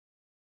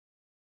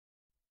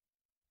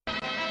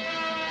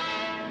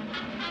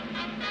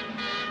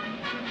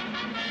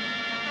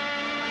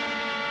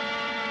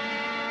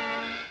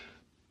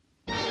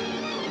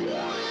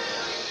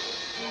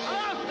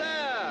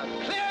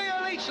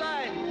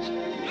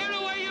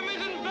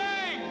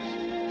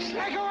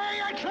Take away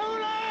your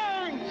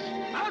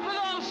toolings! Out with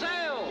all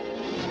sail!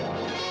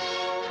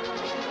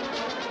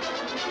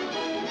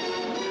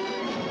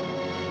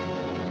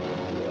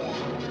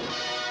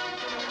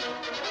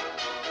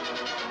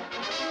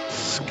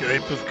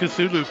 Skype of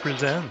Cthulhu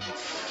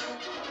presents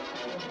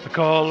The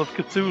Call of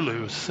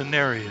Cthulhu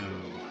Scenario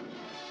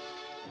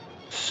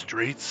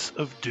Straits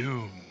of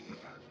Doom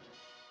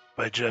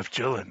by Jeff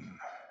Gillen.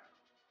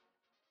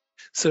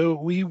 So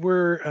we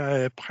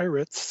were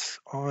pirates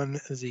on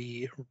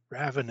the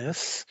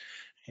Ravenous,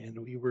 and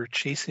we were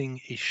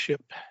chasing a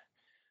ship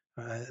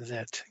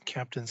that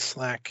Captain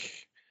Slack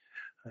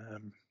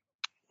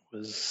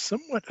was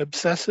somewhat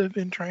obsessive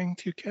in trying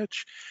to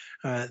catch,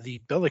 the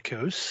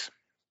Bellicose.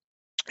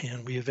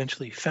 And we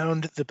eventually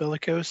found the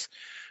Bellicose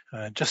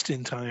just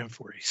in time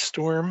for a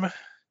storm,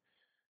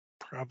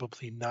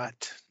 probably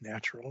not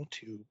natural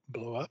to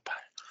blow up.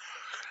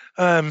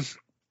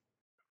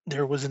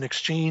 There was an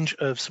exchange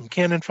of some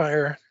cannon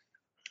fire.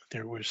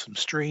 There were some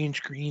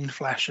strange green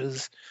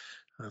flashes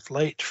of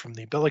light from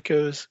the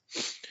Bellicose.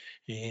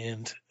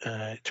 And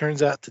it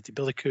turns out that the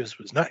Bellicose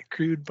was not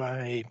crewed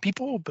by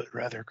people, but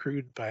rather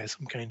crewed by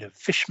some kind of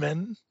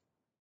fishmen.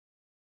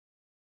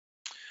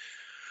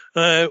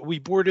 We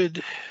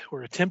boarded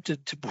or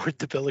attempted to board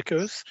the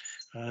Bellicose.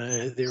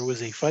 There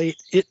was a fight.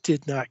 It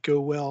did not go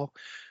well.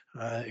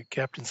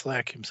 Captain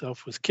Slack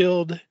himself was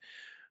killed.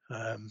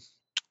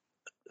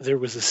 There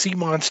was a sea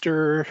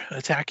monster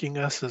attacking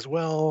us as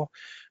well.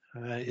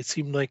 It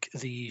seemed like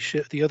the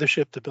other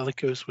ship, the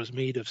Bellicose, was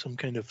made of some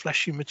kind of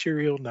fleshy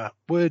material, not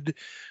wood.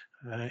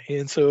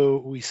 And so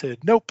we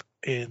said nope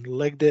and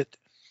legged it.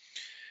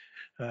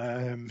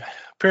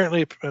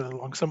 Apparently,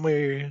 along some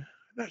way, I'm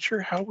not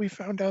sure how we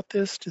found out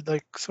this. Did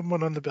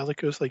someone on the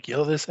Bellicose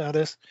yell this at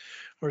us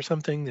or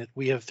something, that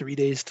we have 3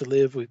 days to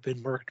live? We've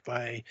been marked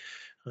by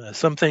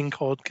something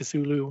called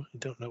Cthulhu. I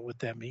don't know what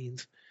that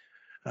means.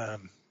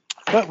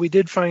 But we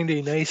did find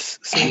a nice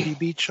sandy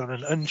beach on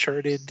an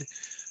uncharted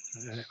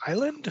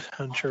island,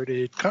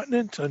 uncharted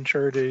continent,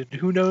 uncharted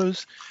who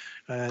knows,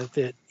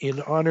 that in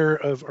honor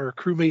of our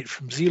crewmate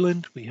from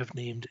Zealand, we have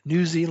named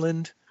New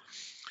Zealand.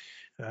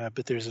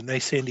 But there's a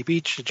nice sandy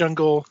beach, a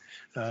jungle,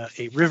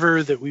 a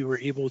river that we were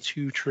able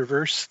to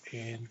traverse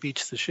and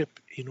beach the ship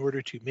in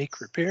order to make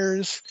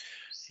repairs.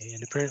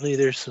 And apparently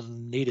there's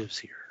some natives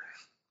here.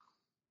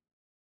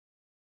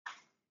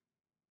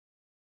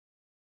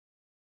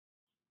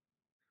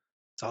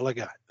 That's all I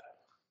got.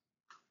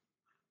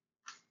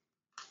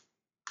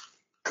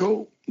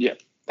 Cool. Yeah,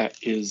 that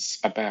is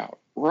about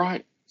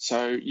right.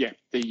 So yeah,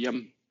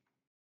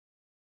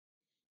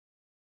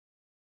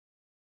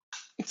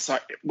 so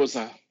it was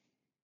a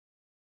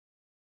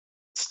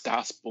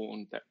star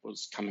spawn that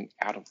was rising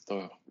out of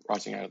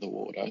the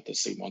water, the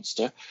sea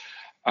monster,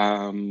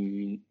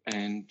 and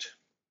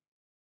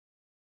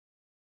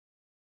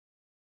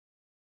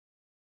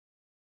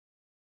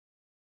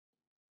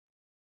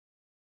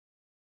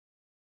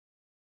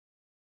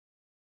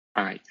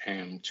I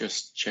am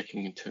just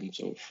checking in terms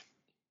of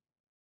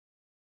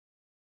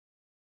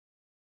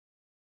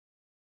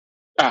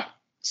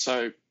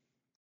so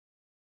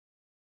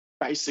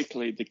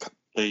basically the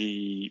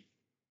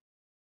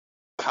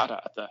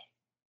cutter, the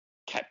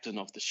captain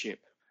of the ship,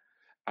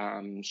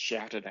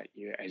 shouted at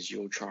you as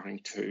you're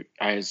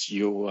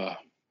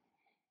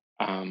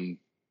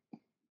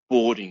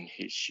boarding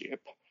his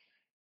ship,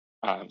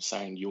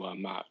 saying you are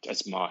marked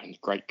as mine.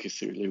 Great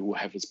Cthulhu will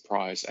have his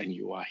prize and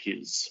you are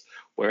his.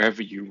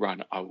 Wherever you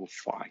run, I will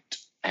fight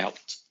out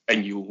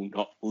and you will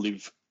not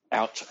live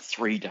out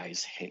 3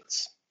 days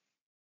hence.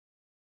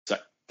 So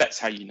that's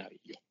how you know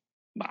you're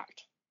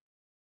marked.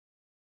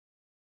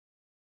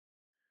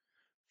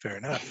 Fair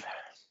enough.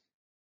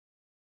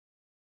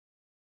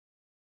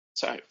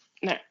 So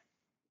now,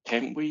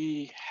 can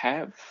we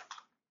have...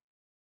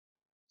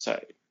 So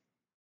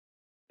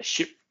the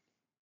ship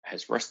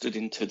has rested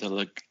into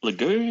the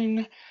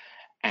lagoon,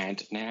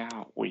 and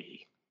now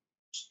we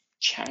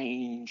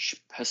change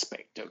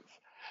perspective.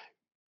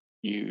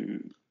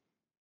 You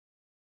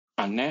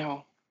are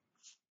now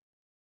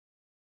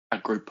a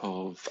group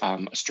of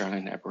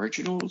Australian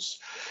Aboriginals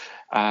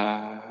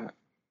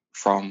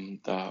from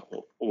the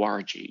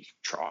Warraji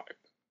tribe.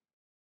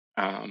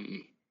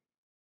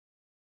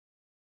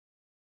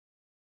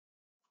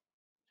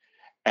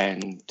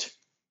 And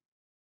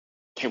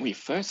can we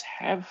first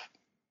have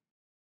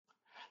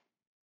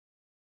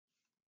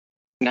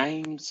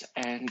names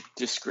and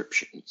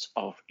descriptions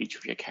of each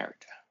of your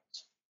characters?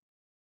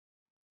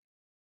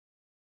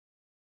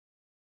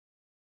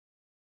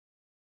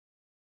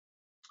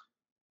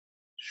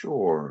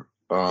 Sure.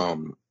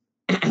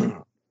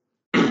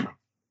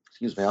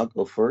 Excuse me, I'll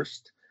go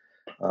first.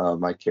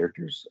 My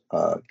character's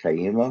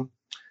Kaima.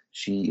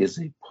 She is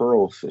a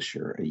pearl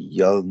fisher, a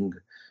young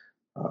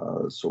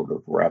sort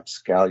of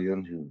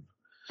rapscallion who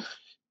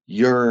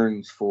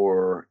yearns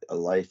for a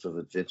life of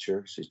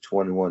adventure. She's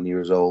 21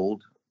 years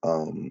old,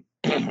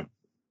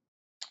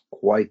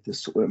 quite the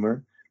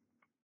swimmer.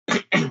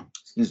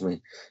 Excuse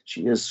me.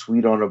 She is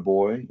sweet on a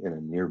boy in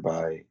a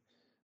nearby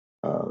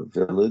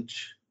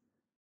village,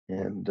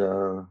 and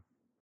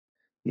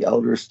The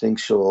elders think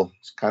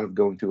she's kind of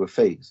going through a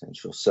phase and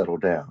she'll settle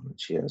down, and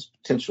she has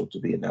potential to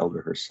be an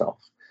elder herself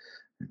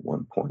at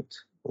one point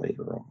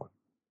later on.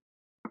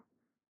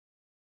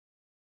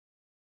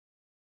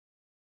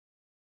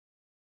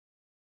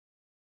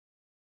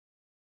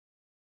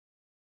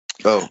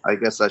 Oh, I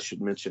guess I should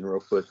mention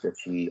real quick that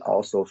she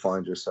also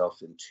finds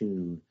herself in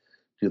tune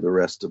to the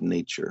rest of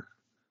nature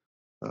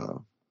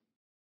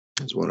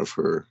as one of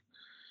her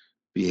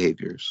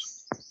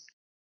behaviors.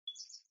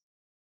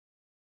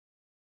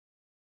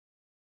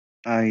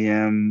 I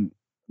am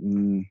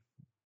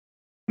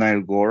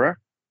Nilgora.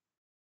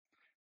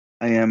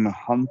 I am a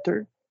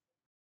hunter,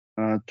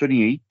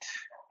 28,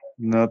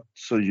 not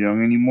so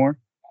young anymore.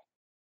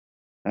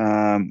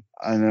 I'm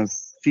a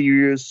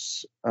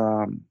fierce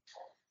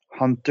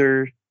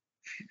hunter,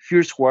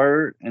 fierce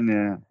warrior, and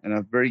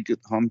a very good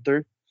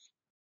hunter.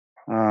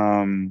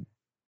 I'm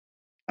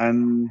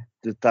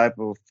the type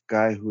of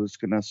guy who's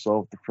gonna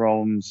solve the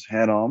problems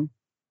head on.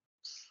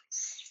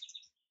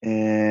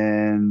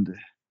 And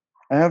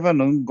I have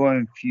an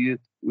ongoing feud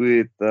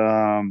with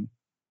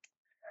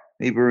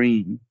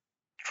neighboring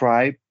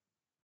tribe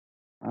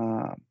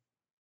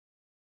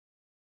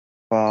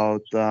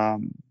about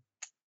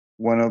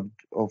one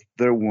of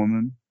their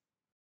women.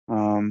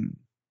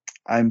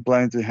 I'm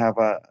planning to have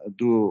a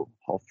duel,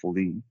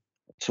 hopefully,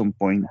 at some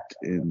point,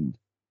 and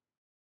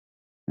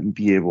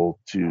be able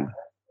to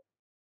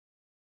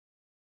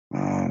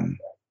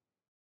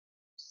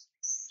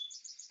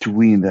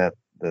win that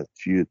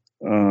feud.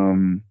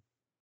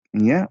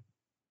 Yeah,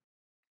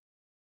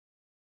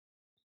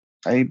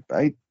 I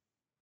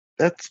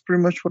that's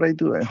pretty much what I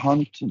do. I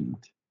hunt and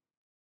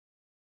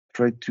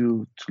try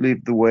to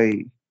live the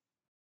way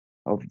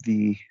of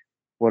the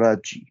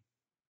Waraji.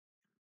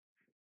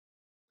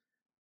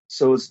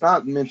 So it's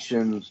not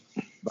mentioned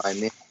by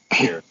name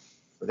here,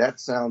 but that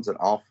sounds an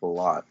awful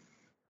lot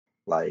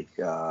like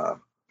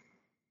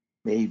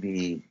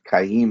maybe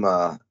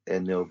Kaima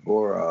and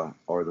Nilgora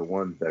are the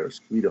ones that are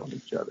sweet on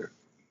each other.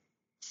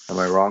 Am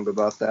I wrong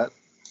about that?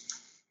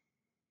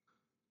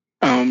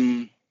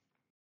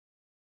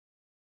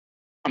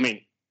 I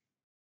mean,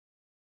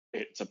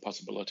 it's a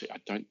possibility. I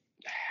don't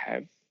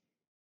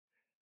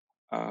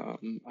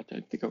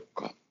think I've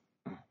got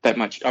that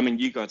much. I mean,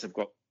 you guys have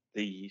got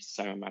the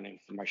same amount of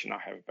information I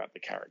have about the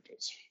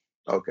characters.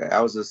 Okay,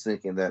 I was just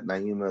thinking that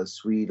Naima is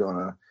sweet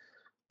on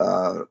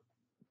a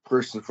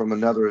person from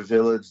another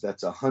village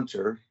that's a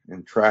hunter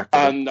and tracked.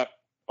 No.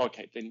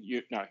 Okay, then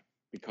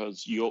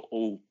because you're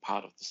all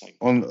part of the same.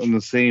 On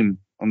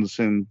the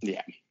same.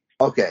 Yeah.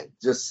 Okay,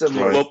 just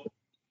similar, Well,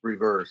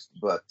 reversed,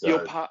 but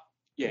you're part.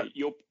 Yeah,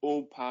 you're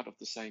all part of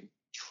the same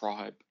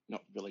tribe,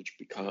 not village,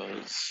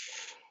 because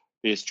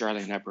the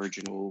Australian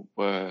Aboriginal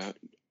were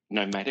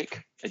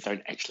nomadic. They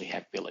don't actually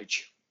have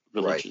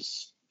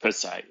villages per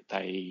se.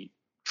 They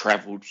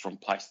travelled from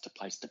place to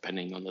place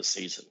depending on the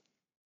season.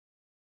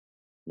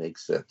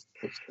 Makes sense.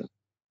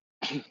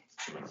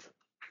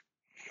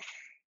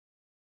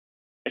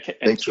 Okay,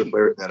 Thanks for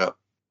clearing that up.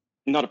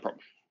 Not a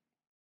problem.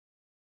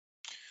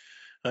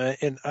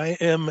 And I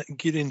am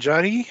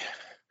Girinjari,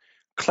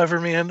 clever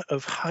man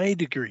of high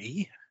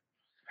degree,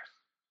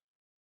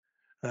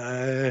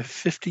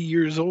 50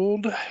 years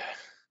old, a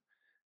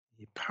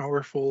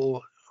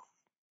powerful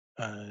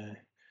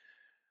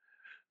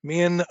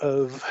man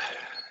of,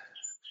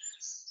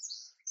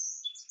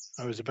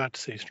 I was about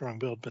to say strong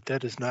build, but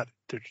that is not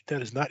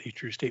a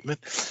true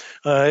statement.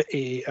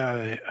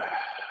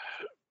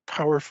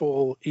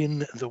 Powerful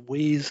in the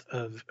ways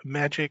of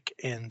magic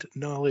and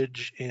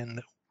knowledge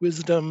and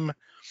wisdom,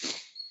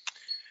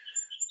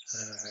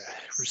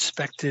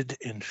 respected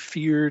and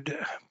feared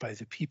by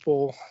the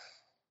people,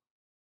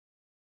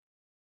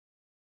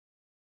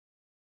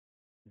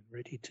 and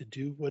ready to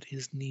do what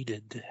is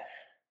needed.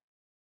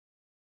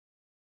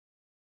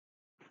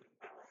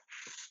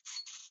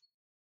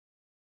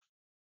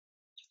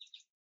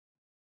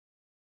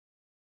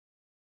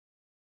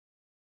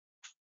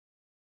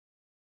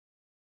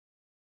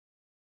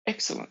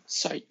 Excellent.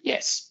 So,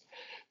 yes.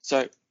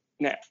 So,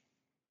 now,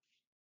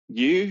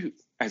 you,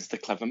 as the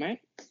clever man,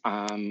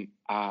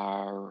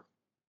 are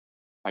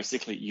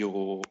basically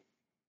you're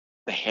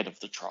the head of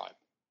the tribe.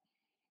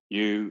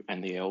 You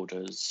and the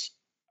elders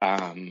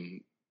help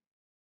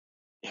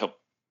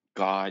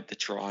guide the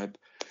tribe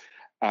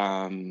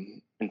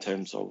in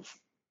terms of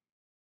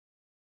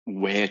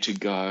where to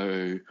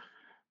go,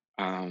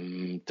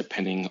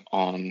 depending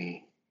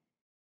on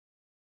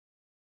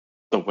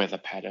the weather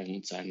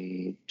patterns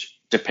and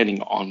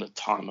depending on the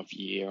time of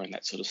year and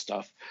that sort of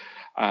stuff.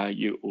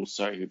 You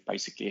also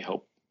basically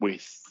help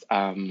with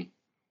the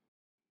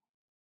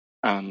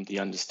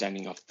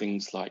understanding of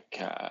things like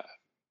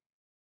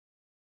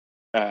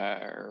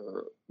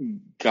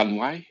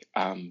gunway,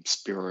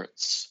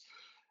 spirits,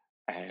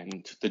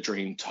 and the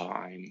dream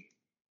time.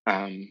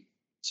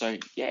 So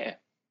yeah,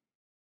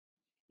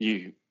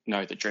 you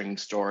know the dream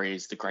story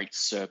is the great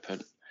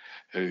serpent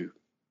who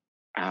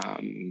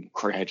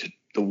created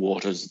the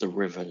waters, the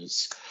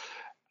rivers,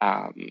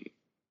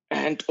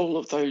 and all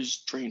of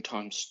those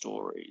Dreamtime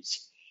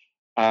stories.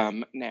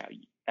 Now,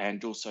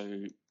 and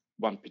also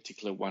one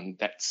particular one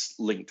that's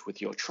linked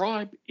with your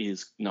tribe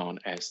is known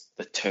as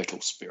the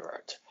turtle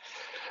spirit.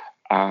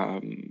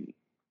 And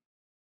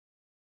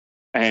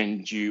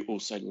you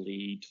also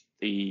lead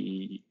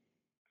the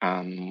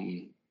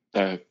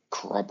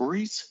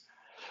corroborees,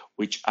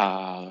 which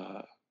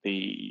are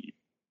the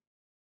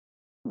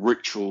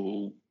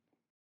ritual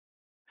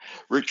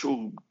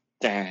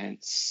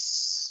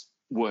dance,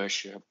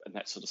 worship, and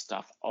that sort of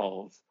stuff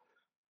of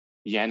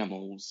the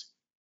animals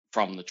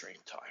from the dream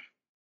time.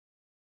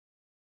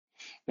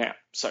 Now,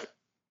 so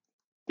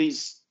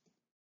this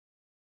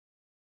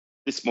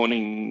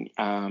morning,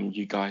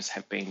 you guys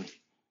have been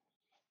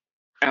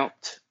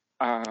out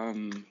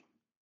and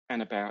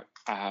about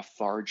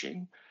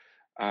foraging.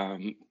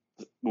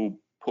 We'll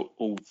put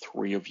all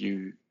three of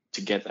you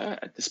together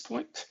at this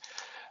point.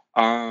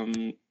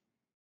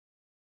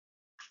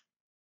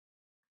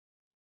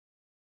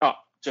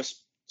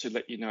 Just to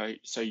let you know,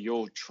 so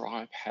your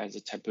tribe has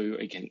a taboo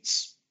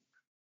against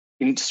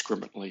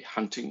indiscriminately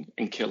hunting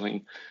and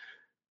killing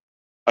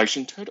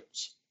ocean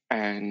turtles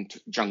and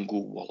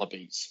jungle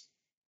wallabies.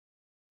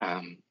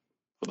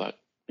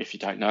 If you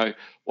don't know,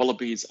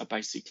 wallabies are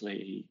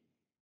basically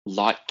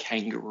like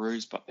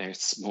kangaroos, but they're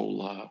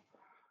smaller.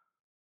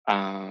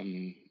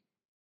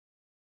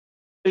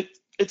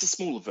 It's a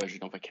smaller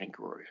version of a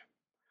kangaroo,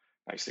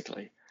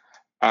 basically.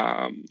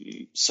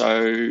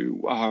 So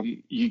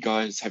you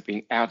guys have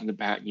been out and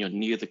about, and you're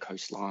near the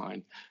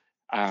coastline,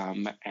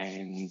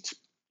 and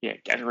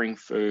gathering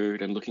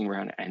food and looking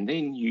around, and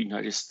then you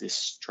notice this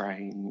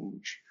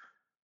strange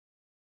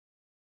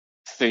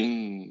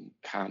thing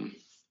come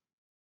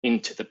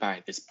into the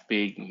bay, this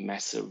big,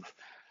 massive,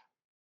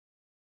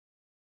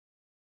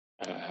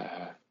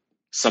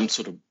 some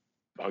sort of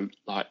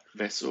boat-like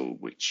vessel,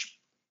 which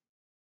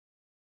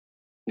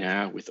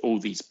now with all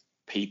these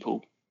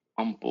people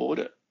on board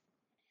it.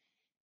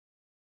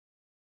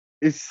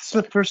 It's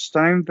the first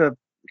time that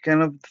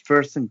kind of the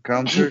first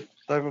encounter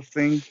type of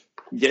thing.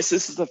 Yes,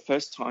 this is the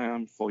first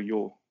time for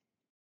your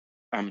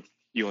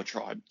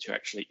tribe to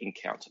actually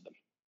encounter them,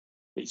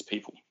 these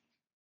people.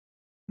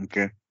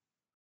 Okay.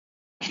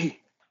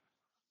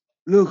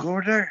 Look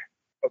over there.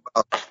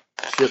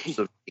 Ships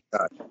of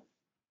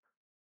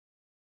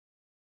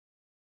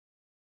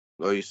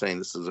Are you saying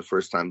this is the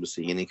first time to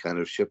see any kind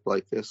of ship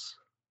like this?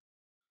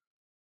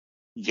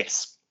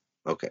 Yes.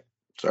 Okay,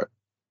 sorry.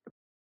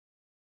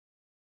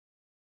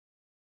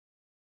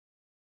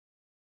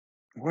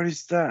 What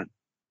is that?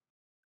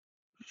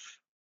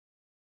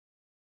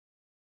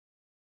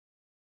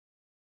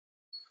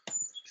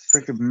 It's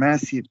like a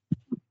massive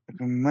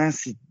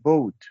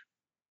boat.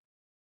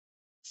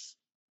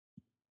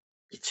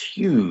 It's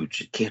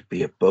huge. It can't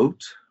be a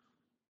boat.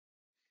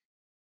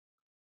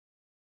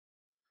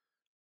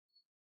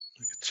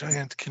 Like a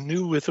giant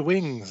canoe with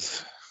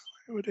wings.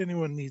 Why would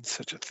anyone need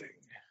such a thing?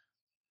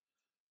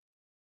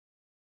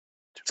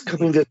 It's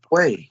coming this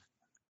way.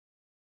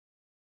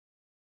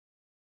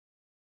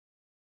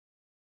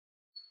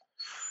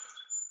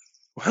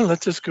 Well,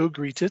 let's just go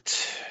greet it.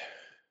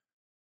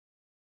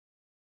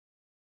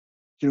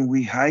 Can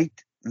we hide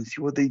and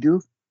see what they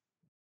do?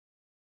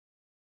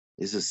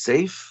 Is it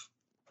safe?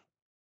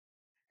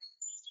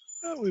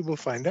 Well, we will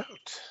find out.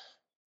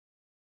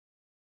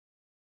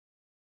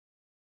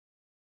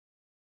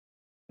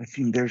 I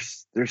think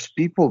there's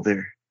people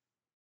there.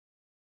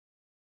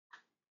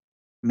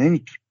 Many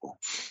people.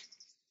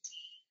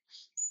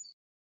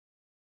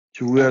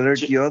 Should we alert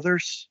the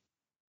others?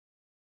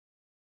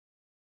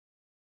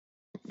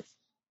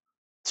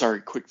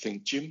 Sorry, quick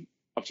thing, Jim.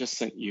 I've just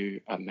sent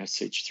you a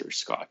message through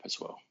Skype as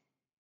well.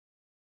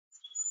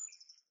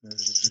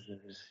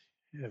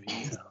 Have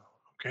you now?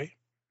 Okay.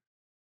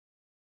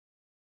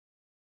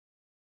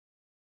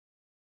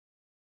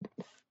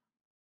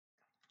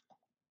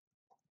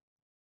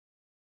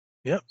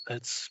 Yep,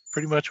 that's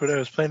pretty much what I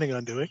was planning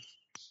on doing.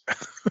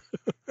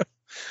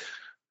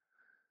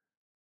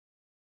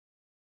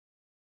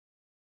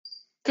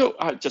 Cool.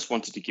 I just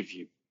wanted to give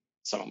you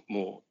some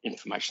more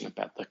information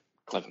about the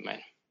clever man.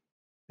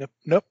 Yep.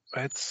 Nope.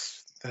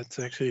 That's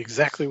actually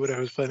exactly what I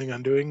was planning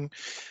on doing.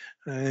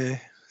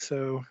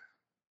 So,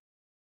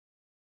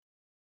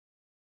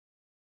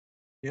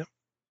 yep.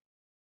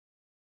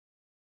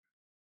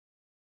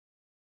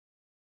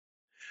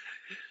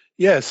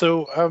 Yeah.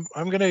 So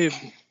I'm gonna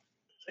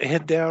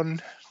head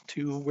down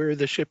to where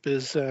the ship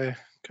is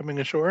coming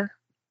ashore.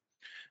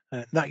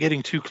 Not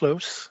getting too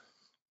close.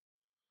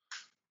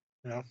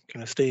 Kind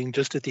of staying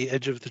just at the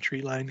edge of the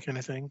tree line, kind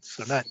of thing.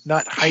 So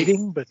not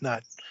hiding, but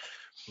not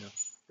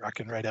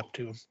rocking right up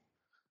to him.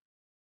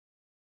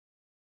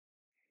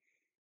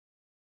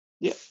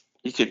 Yeah,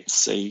 you can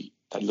see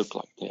they look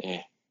like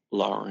they're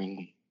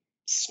lowering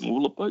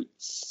smaller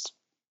boats,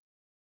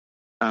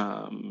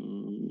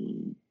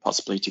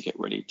 possibly to get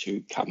ready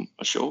to come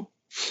ashore.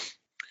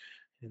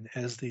 And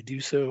as they do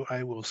so,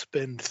 I will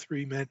spend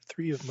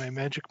three of my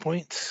magic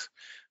points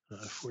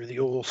for the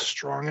old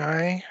strong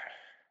eye.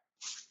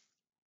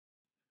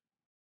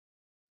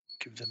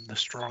 Give them the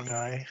strong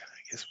eye,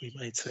 I guess we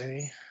might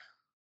say.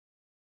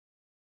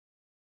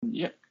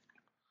 Yep.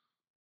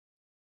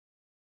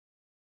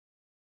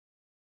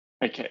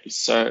 Okay,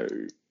 so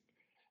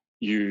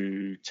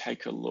you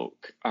take a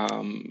look,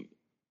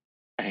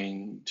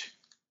 and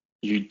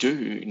you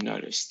do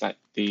notice that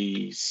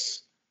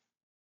these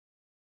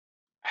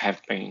have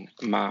been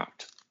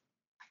marked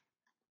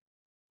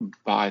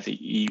by the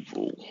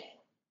evil,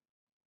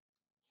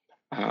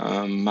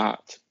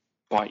 marked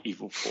by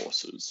evil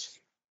forces,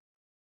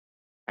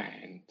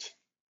 and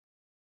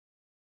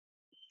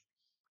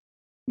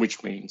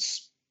which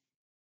means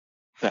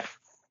that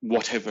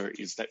whatever it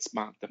is that's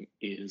marked them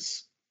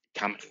is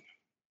coming,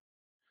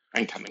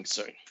 and coming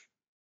soon.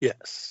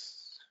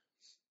 Yes.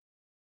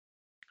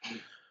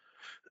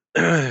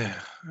 I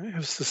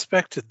have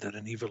suspected that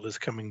an evil is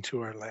coming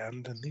to our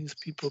land, and these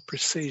people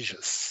presage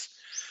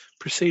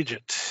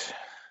it.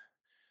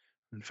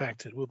 In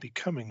fact, it will be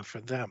coming for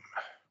them.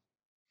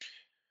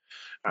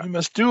 We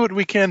must do what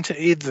we can to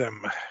aid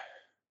them.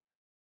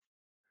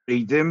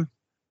 Aid them?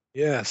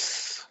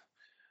 Yes,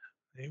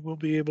 they will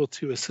be able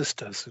to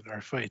assist us in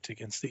our fight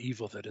against the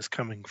evil that is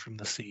coming from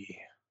the sea.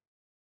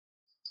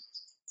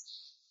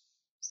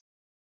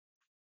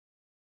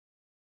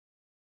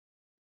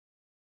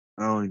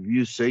 Oh, if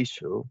you say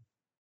so.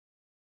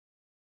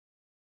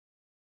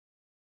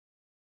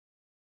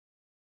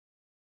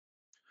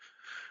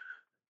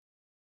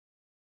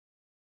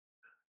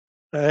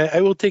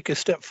 I will take a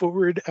step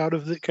forward out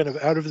of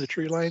the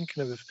tree line,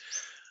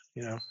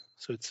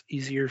 so it's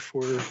easier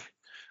for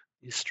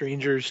these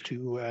strangers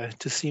to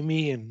see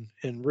me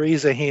and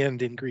raise a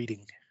hand in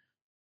greeting.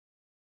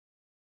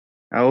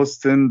 I will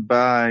stand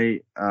by,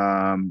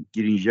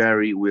 getting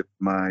Jari with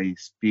my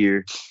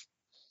spear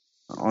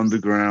on the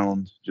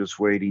ground, just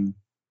waiting.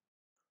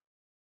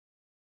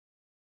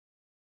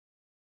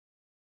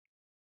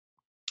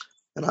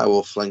 And I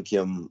will flank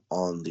him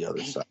on the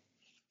other side.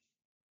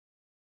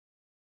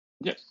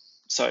 Yep.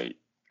 So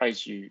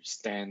as you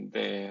stand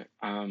there,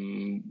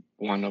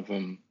 one of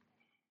them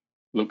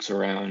looks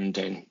around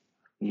and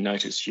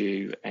notices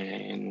you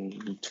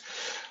and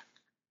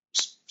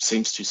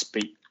seems to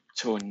speak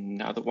to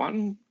another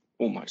one,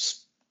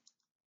 almost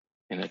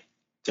in a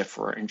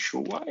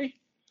deferential way.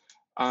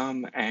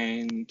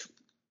 And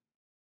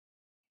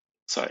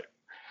so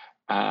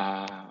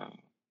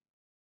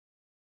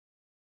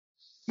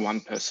one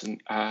person,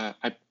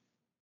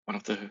 one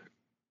of the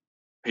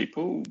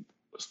people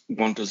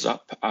wanders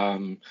up,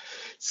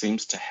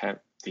 seems to have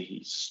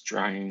these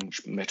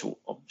strange metal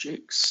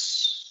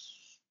objects,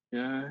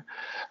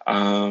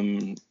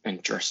 and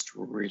dressed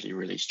really,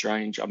 really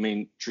strange. I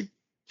mean,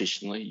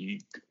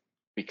 traditionally,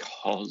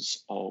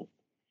 because of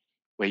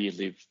where you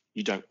live,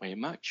 you don't wear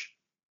much,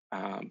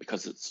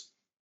 because it's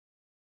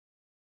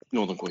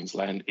Northern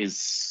Queensland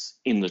is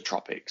in the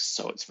tropics,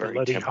 so it's very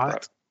Bloody temperate.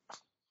 hot.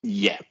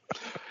 Yeah,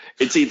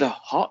 it's either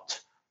hot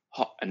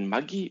and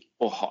muggy,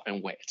 or hot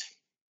and wet.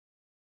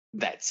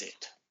 That's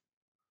it.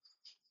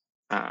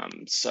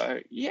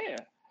 So yeah.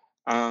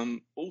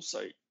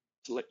 Also,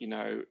 to let you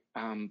know,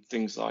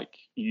 things like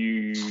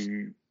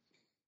you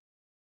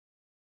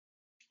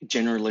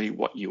generally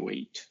what you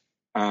eat,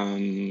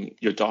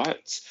 your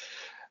diets,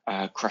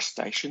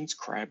 crustaceans,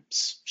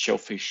 crabs,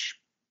 shellfish,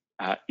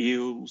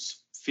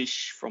 eels,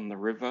 fish from the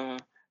river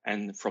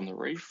and from the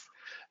reef,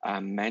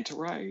 manta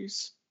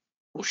rays,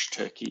 bush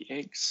turkey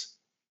eggs,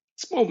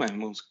 small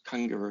mammals,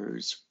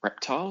 kangaroos,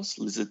 reptiles,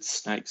 lizards,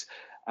 snakes,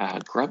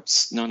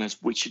 grubs known as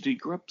witchetty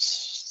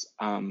grubs.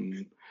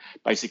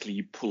 Basically,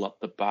 you pull up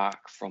the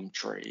bark from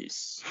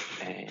trees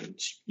and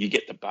you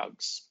get the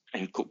bugs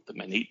and cook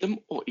them and eat them,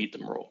 or eat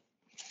them raw.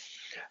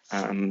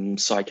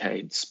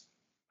 Cycads,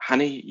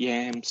 honey,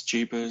 yams,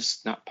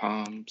 tubers, nut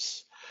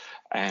palms,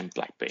 and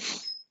black bean.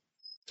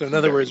 So in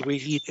other Very words, we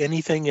much. eat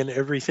anything and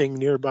everything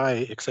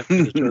nearby except for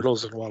the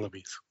turtles and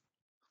wallabies.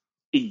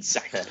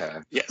 Exactly.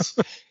 Yes.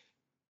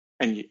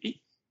 And you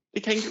eat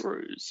the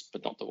kangaroos,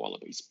 but not the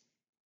wallabies.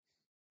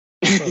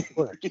 Well, of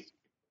course.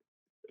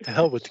 To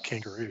hell with the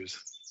kangaroos.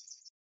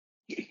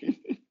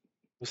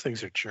 Those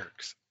things are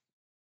jerks.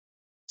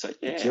 So The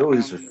yeah.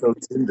 Joeys are so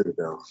tender,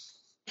 though.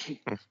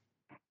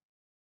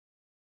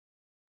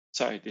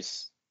 So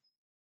this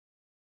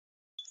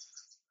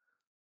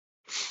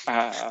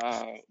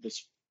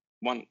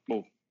one,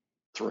 well,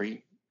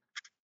 three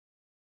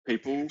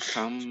people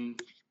come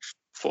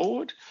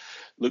forward.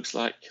 Looks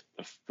like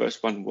the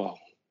first one, well,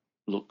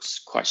 looks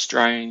quite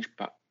strange,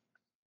 but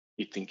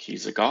you think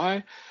he's a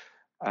guy.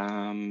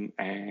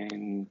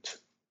 And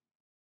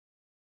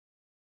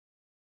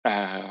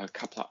a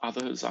couple of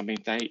others, I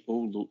mean, they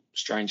all look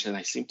strange, and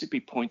they seem to be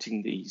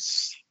pointing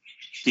these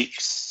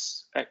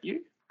sticks at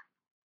you.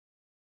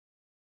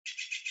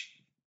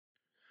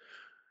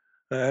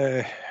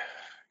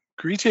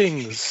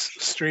 Greetings,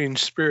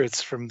 strange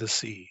spirits from the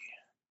sea.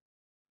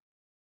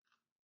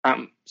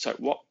 So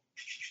what,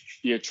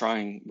 you're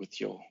trying with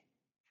your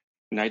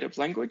native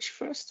language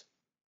first?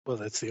 Well,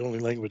 that's the only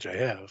language I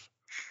have.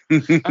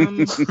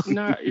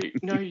 No,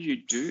 you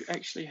do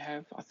actually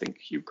have. I think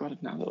you've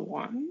got another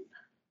one.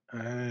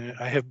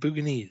 I have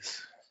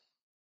Buganese.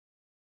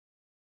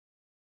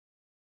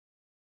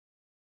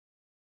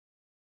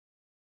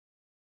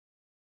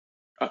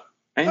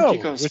 And you Oh,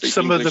 gotta which speak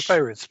some of the English.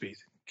 pirates speak.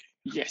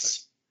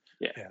 Yes.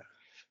 Yeah. Yeah.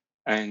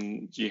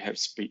 And you have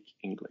speak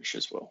English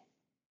as well.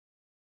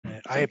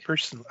 I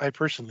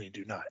personally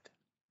do not.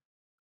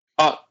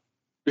 Oh,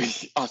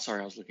 oh,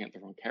 sorry, I was looking at the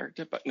wrong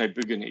character, but no,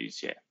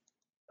 Buganese, yeah.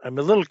 I'm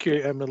a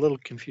little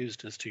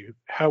confused as to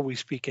how we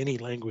speak any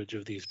language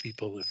of these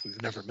people if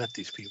we've never met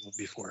these people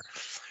before.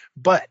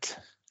 But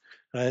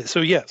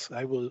so yes,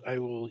 I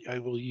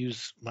will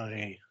use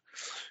my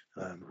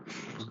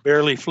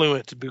barely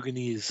fluent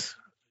Buganese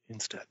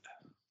instead.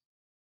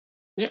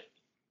 Yep.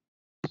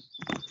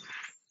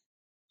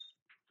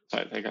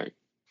 So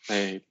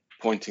they're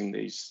pointing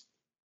these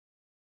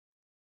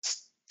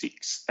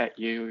sticks at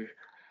you,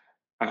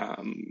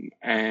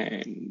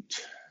 and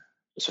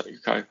so you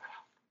go.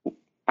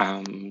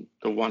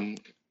 The one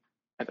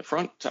at the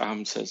front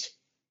says,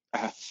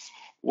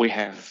 "We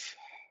have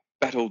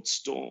battled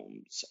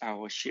storms,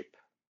 our ship,"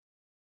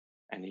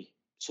 and he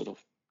sort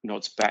of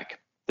nods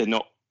back. They're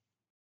not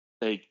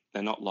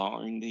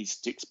lowering these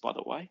sticks, by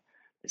the way.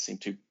 They seem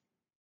to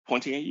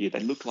pointing at you.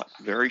 They look like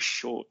very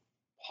short,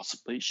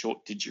 possibly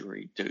short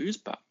didgeridoos,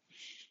 but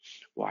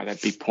why they'd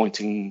be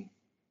pointing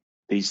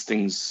these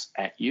things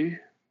at you?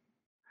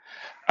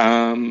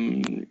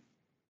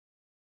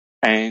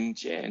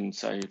 And yeah, and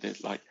so they're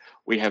like,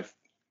 we have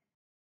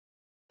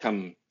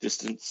come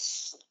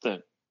distance.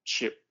 The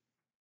ship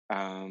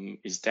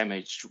is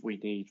damaged. We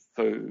need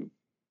food,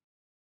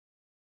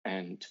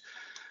 and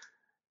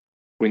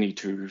we need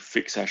to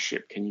fix our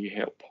ship. Can you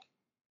help?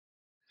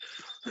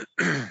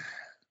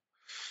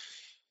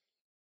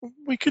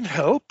 We can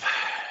help.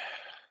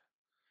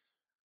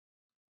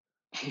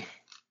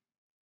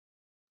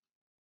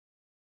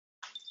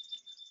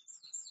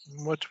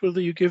 What will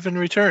you give in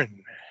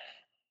return?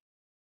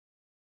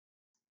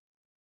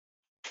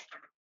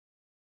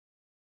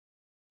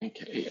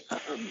 Okay.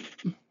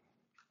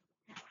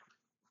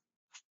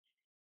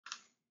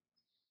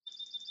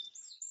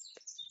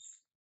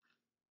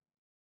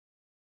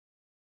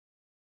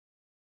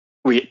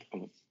 We.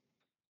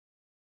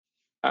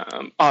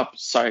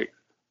 Sorry.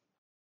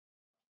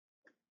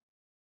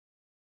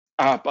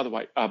 By the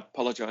way, I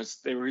apologize.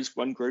 There is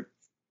one group.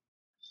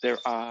 There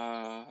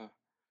are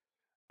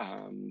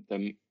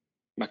the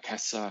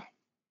Makassar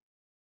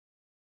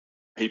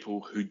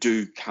people who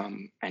do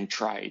come and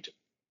trade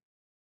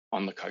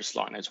on the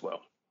coastline as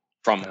well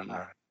from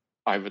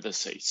over the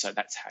sea. So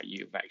that's how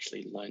you've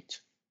actually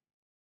learnt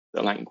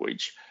the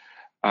language.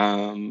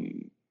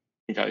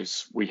 He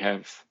goes, we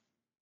have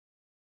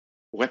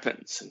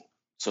weapons, and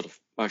sort of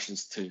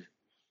motions to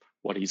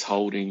what he's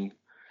holding.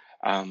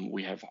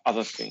 We have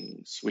other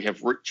things. We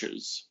have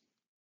riches.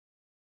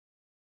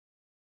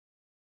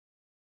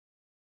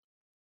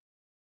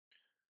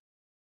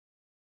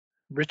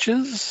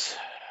 Riches,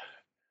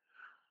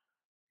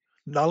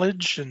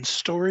 knowledge, and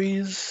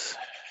stories.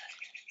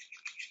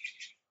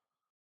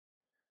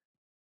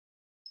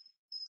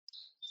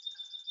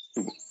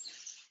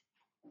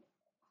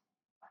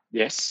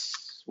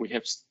 Yes, we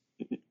have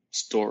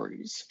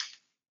stories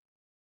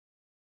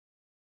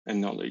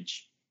and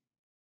knowledge.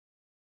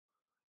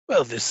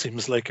 Well, this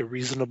seems like a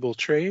reasonable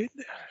trade.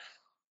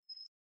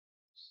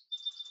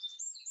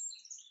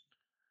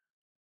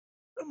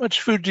 How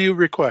much food do you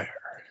require?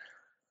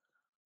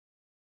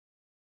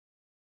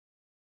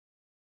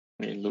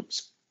 And he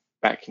looks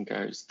back and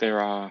goes,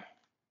 there are,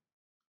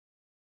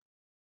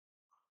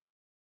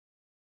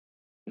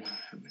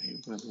 how many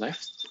were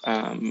left?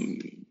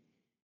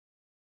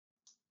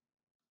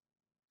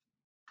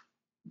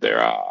 There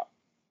are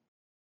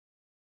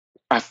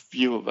a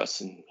few of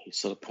us, and he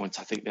sort of points,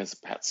 I think there's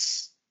about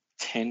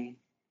 10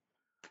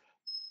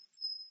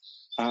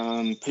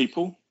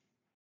 people.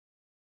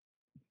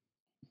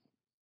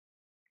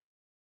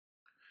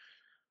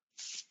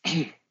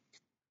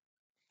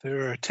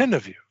 There are 10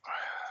 of you.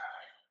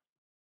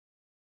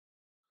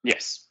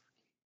 Yes.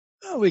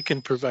 Well, we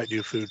can provide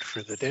you food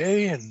for the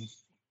day and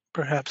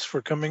perhaps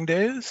for coming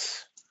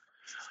days.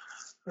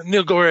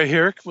 Nilgora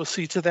here will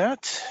see to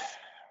that.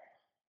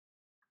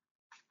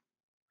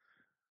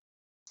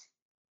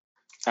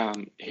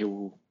 He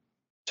will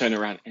turn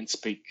around and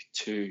speak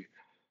to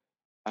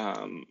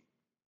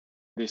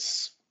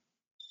this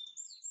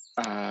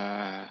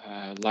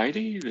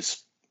lady,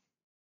 this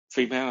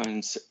female,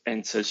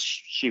 and says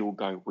she will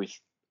go with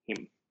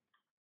him.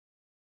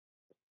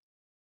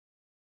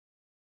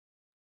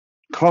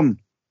 Come.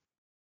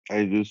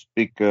 I do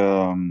speak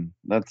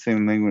that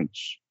same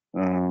language.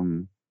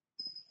 Buginese.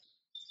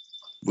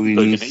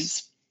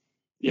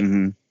 Yep.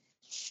 Mm-hmm.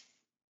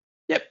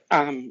 Yep.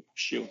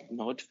 She'll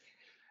nod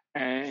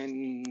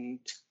and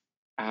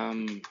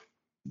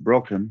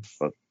Broken,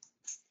 but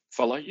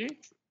follow you.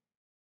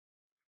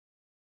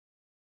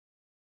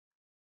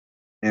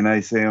 and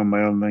I say on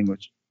my own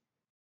language.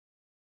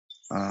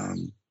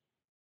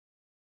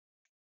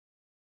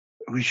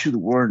 We should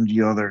warn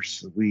the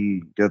others.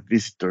 We got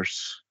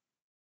visitors.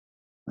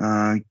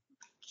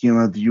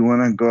 Kima, do you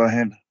wanna go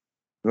ahead?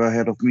 Go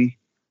ahead of me.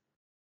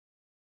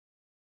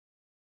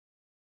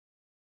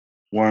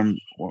 Warn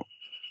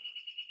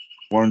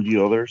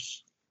the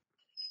others.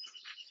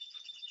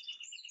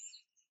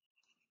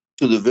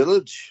 To the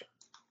village?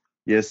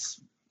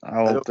 Yes, I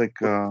I'll don't. take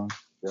Yeah.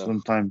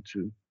 some time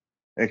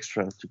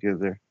extra to get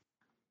there,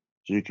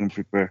 so you can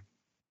prepare.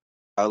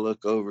 I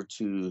look over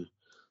to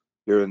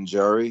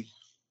Hiranjari.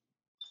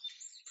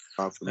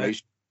 I,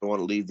 Confirmation. I don't want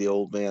to leave the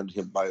old man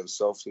him by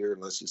himself here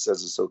unless he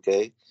says it's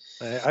okay.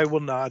 I will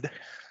nod.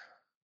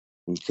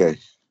 Okay.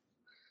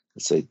 I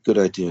say, good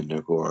idea,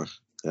 Nagora.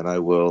 And I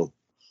will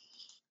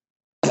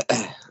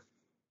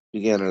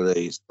begin at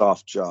a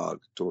soft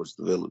jog towards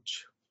the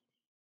village.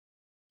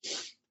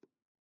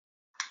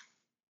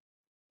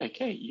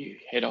 Okay, you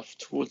head off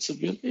towards the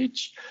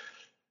village.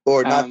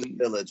 Or not the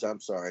village, I'm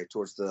sorry,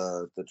 towards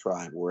the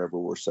tribe, wherever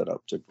we're set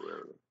up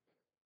temporarily.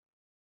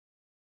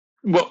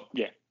 Well,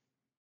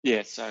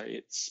 yeah. So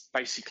it's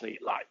basically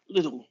like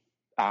little.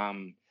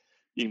 In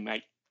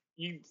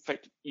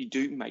fact, you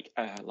do make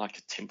like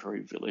a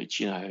temporary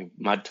village.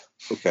 Mud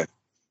Okay.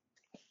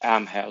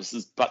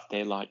 houses, but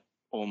they're like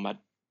all mud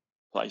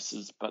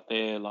places. But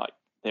they're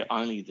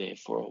only there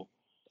for.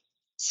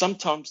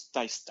 Sometimes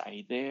they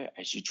stay there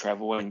as you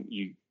travel and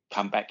you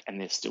come back and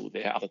they're still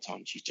there. Other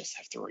times you just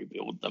have to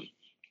rebuild them.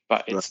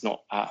 But Right. it's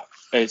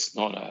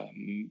not a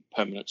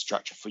permanent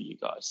structure for you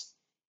guys.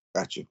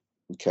 Got you.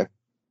 Okay.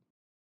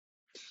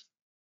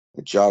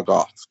 I jog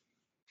off.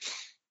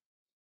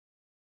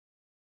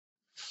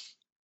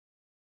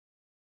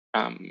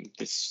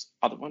 This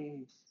other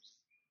one,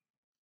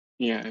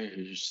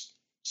 who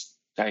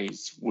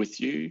stays with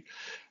you,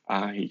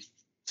 he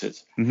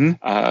says,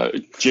 Mm-hmm.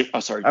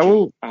 Jim, sorry, I Jim.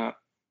 will.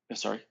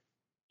 Sorry.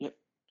 Yep.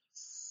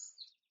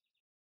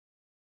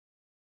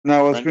 Now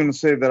I was Brandon? going to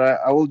say that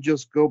I will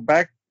just go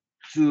back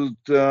to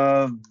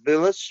the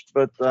village,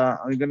 but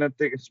I'm gonna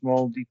take a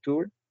small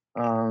detour.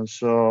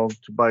 So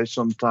to buy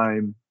some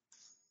time,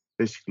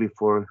 basically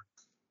for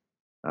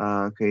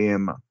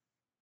Kayema.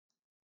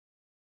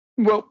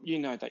 Well, you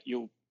know that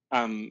you'd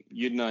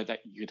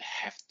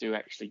have to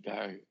actually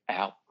go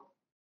out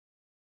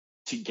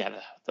to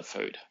gather the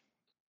food,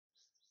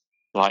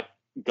 like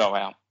go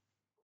out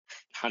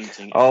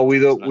hunting Oh, animals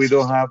and that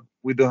sort of stuff.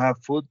 we don't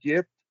have food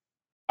yet.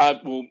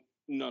 Well,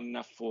 not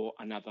enough for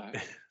another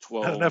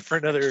Not enough 12 for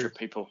extra another.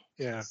 people.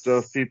 Yeah.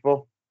 12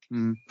 people.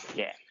 Hmm.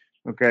 Yeah.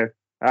 Okay.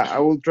 I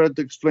will try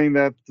to explain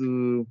that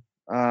to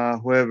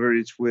whoever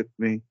is with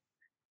me.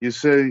 You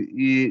say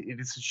it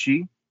is a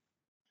she?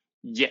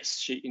 Yes,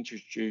 she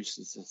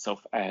introduces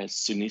herself as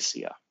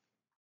Sunisia.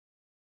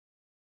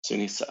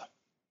 Sunisa.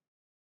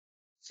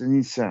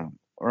 Sinisa.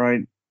 All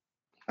right.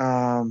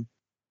 Um,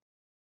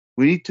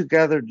 we need to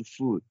gather the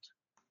food.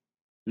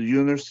 Do you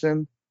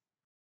understand?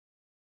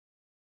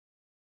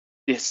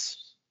 Yes.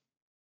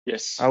 I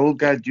Yes. will Yeah.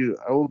 guide you.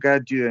 I will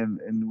guide you,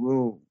 and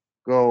we'll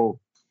go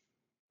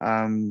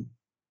um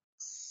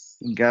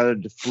and gather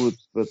the food.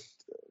 But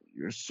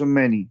there's so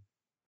many,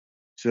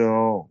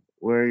 so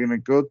we're gonna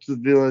go to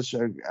the village.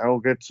 I'll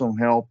get some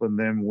help, and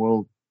then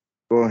we'll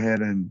go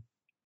ahead and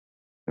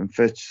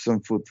fetch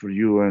some food for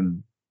you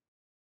and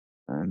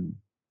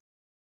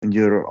and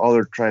your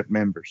other tribe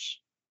members.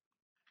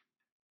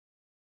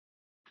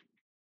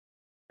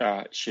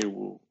 She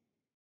will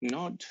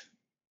nod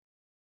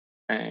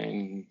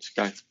and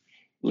go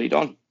lead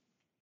on.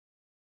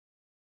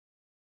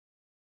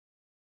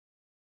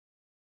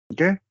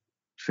 Okay,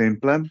 same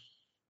plan.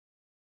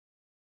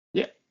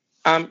 Yeah.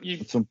 You.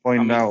 At some I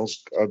point, mean, I'll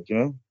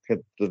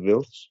hit the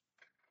village.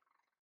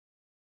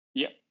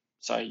 yeah.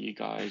 So you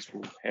guys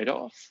will head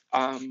off.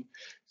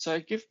 So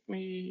give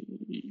me.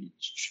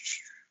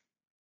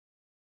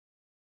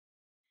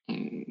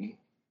 Hmm,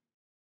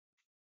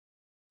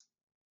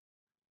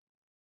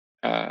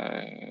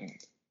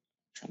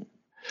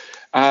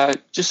 uh,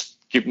 just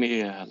give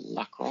me a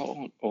luck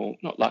roll, or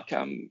not luck.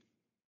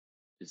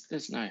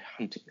 There's no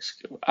hunting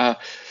skill.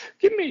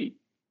 Give me.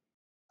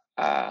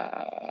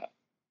 Uh,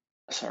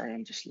 sorry,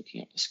 I'm just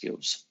looking up the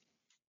skills.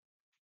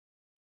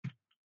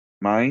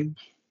 Mine,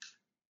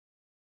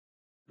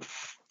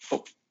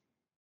 Oh,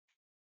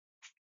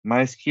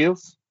 my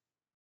skills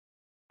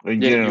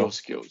in yeah, your general.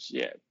 skills.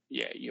 Yeah,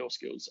 your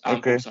skills.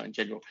 Okay, Also in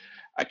general.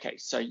 Okay,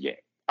 so yeah.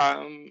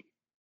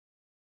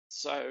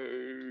 So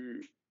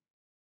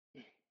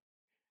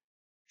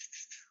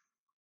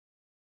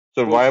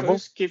well, survival.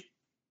 first give.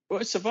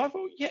 Well,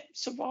 survival. Yeah,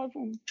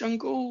 survival.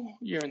 Jungle.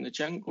 You're in the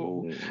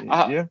jungle.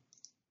 Yeah.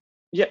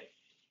 Yeah.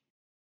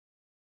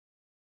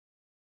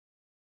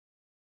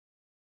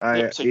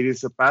 Yep. So It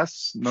is a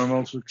pass,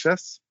 normal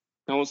success.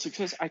 normal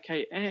success.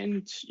 Okay,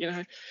 and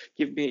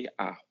give me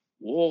a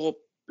war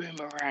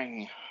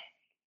boomerang.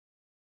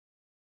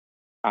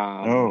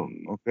 Oh,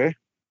 Um, okay.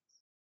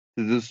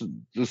 To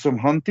do some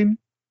hunting.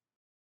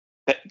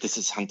 this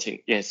is hunting.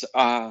 Yes.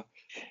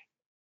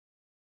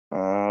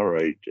 All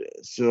right.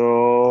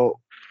 So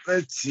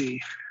let's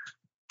see.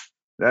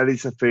 That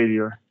is a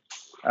failure.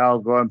 I'll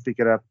go and pick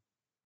it up.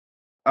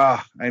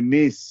 Ah, I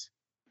miss.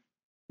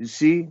 You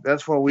see,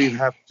 that's what we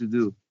have to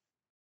do.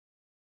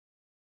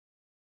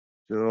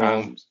 So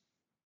Um, just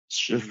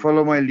she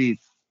follow my lead.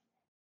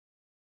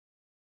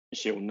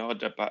 she'll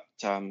nod, but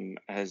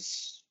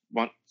as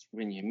once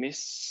when you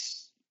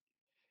miss,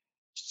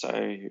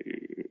 so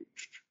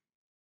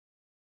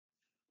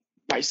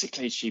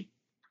basically she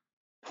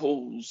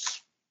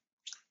pulls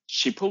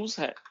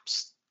that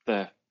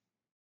the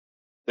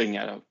thing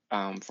out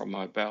of from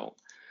my belt.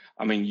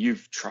 I mean,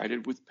 you've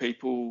traded with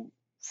people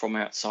from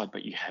outside,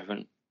 but you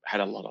haven't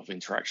had a lot of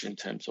interaction in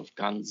terms of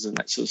guns and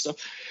that sort of stuff.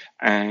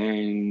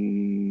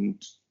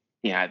 And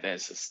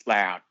there's this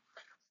loud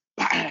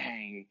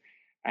bang,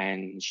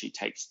 and she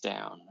takes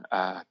down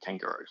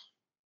Kangaroo.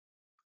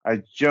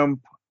 I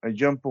jump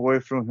away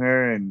from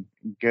her and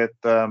get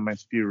my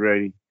spear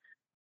ready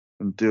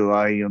until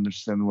I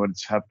understand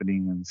what's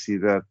happening and see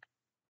that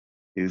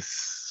is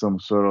some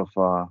sort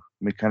of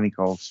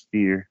mechanical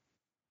spear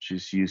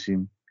she's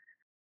using.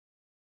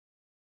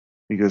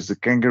 Because the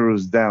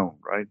kangaroo's down,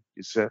 right?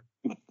 You said?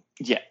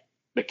 Yeah,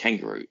 the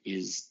Kangaroo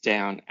is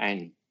down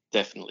and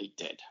definitely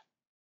dead.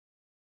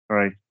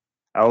 Right.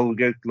 I will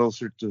get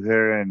closer to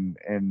her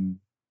and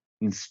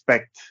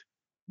inspect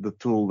the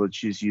tool that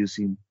she's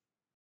using.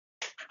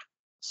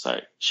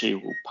 So she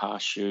will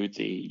pass you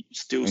the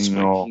still And,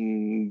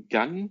 smoking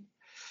gun,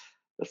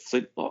 the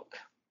flintlock,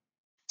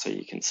 so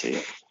you can see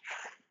it.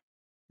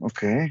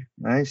 okay,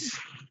 nice.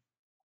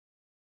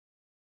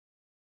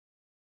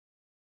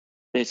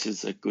 This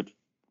is a good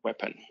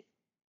weapon.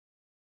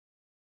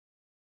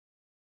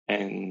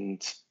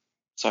 And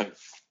so,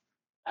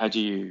 how do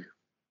you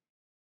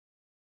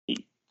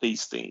eat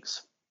these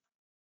things?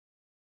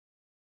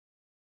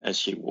 As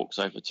she walks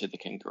over to the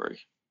Kangaroo.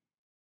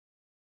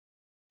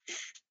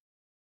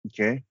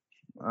 Okay.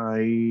 I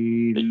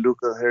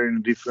look at her in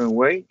a different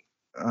way.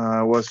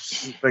 I was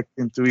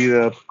expecting to be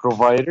the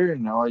provider,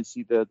 and now I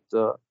see that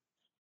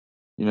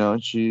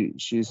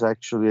she's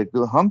actually a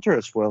good hunter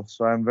as well.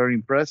 So I'm very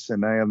impressed,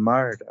 and I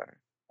admire that.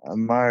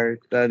 Admire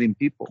that in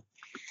people.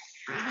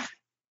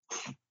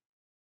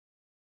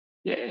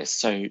 Yeah,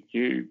 so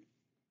you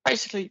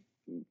basically,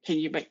 can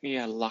you make me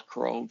a luck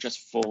roll just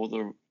for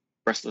the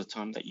rest of the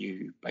time that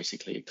you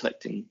basically are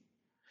collecting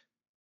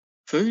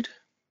food?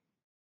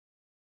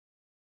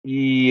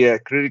 Yeah,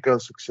 critical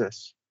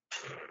success.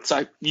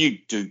 So you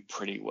do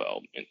pretty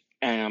well.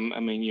 I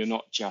mean, you're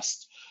not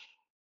just,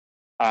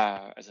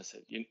 as I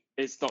said,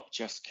 it's not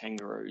just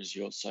kangaroos.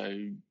 You also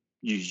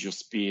use your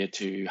spear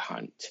to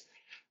hunt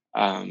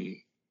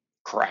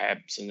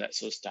crabs and that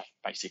sort of stuff.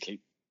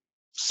 Basically,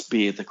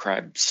 spear the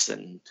crabs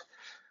and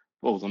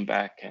pull them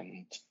back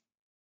and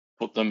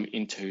put them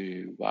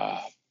into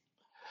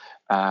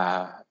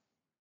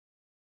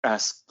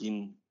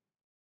skin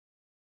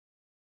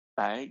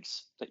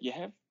bags that you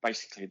have.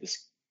 Basically, the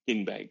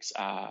skin bags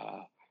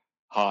are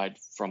hide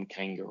from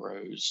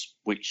kangaroos,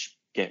 which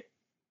get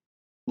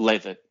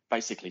leather,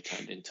 basically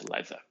turned into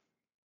leather.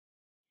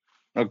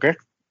 Okay,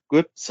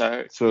 good.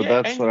 So So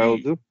yeah, that's what I will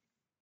do.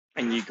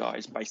 and you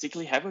guys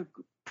basically have a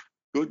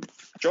good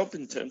job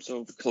in terms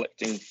of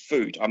collecting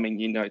food. I mean,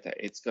 you know that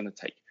it's going to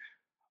take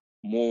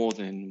more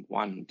than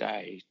one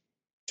day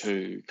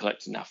to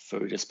collect enough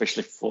food,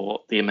 especially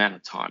for the amount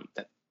of time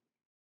that.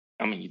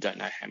 I mean, you don't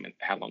know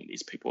how long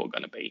these people are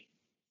going to be.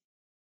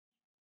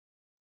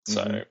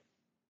 So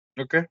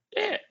Okay.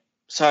 yeah,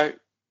 so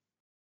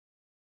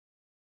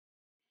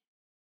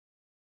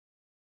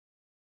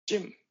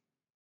Jim.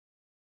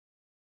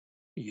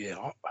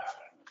 Yeah.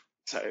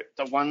 So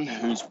the one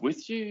who's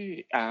with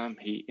you,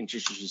 he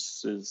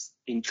introduces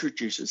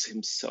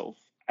himself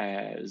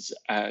as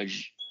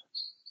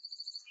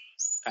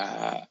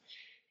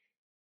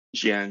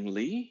Jiang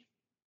Li.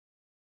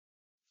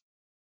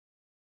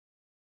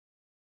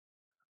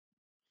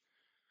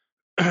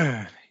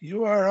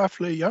 You are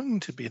awfully young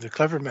to be the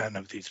clever man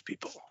of these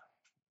people.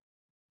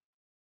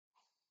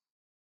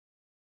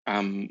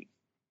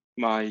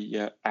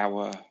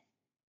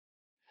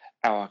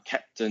 Our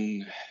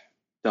captain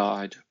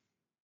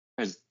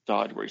has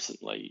died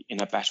recently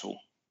in a battle,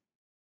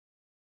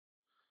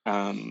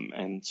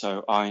 and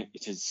so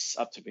it is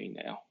up to me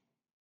now.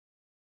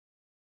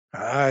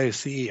 I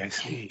see, I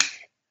see.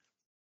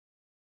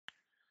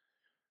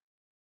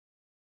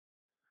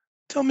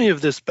 Tell me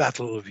of this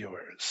battle of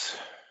yours.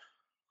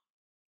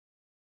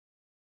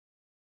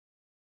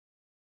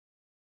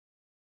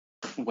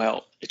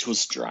 Well, it was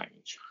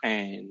strange,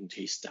 and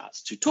he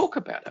starts to talk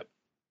about it.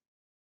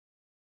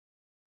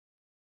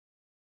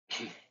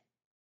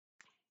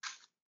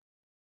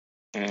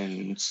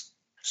 And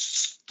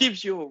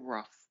gives you a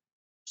rough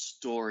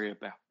story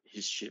about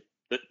his ship,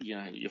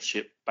 your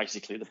ship,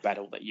 basically the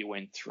battle that you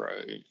went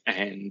through,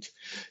 and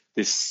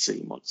this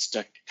sea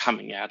monster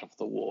coming out of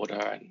the water,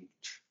 and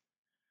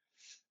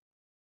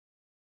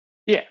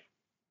yeah,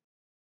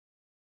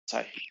 so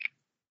he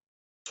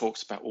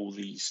talks about all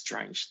these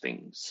strange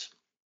things.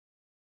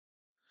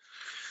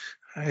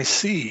 I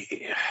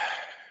see.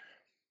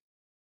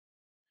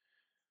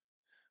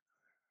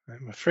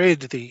 I'm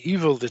afraid the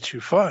evil that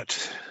you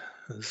fought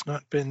has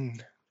not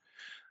been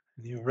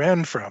you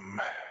ran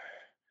from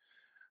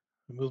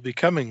will be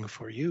coming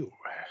for you.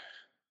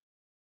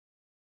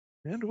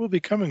 And will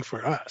be coming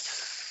for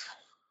us.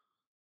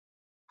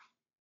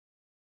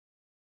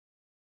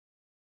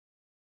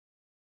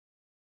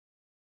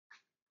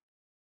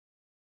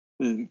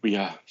 We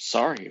are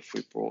sorry if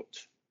we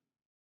brought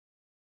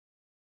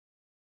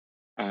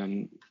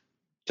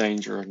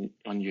danger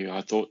on you.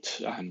 I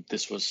thought I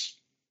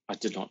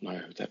did not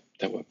know that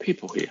there were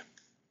people here.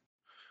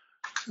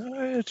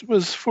 It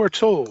was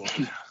foretold.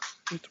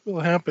 It will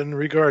happen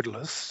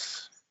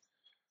regardless.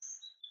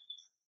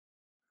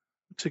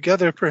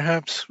 Together,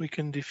 perhaps we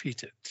can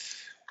defeat it.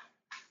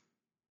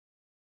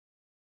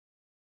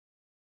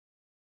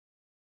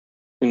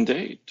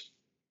 Indeed.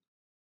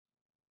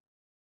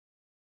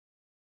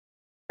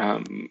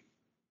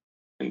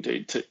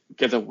 Indeed,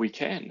 together we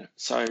can.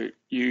 So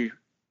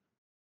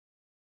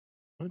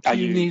What do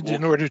you need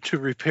in order to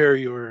repair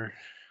your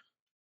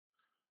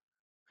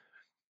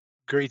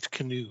great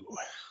canoe?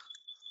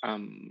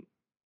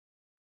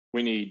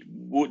 We need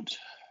wood,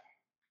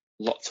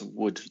 lots of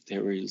wood.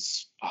 There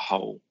is a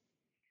hole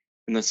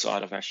in the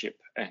side of our ship,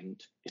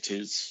 and it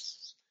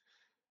is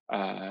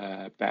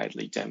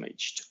badly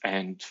damaged.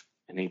 And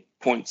he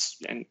points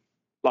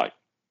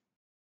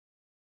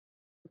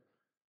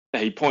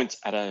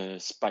at a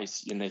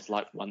space, and there's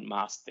like one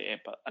mast there,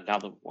 but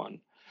another one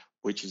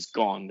which is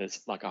gone.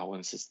 There's like a hole,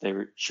 and says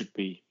there should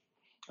be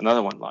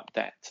another one like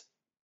that.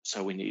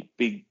 So we need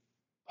big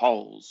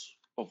poles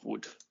of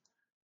wood.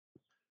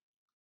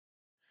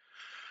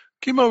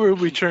 Kimo will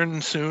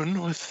return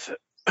soon with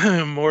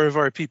more of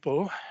our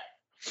people.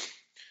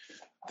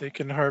 They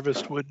can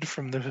harvest wood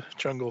from the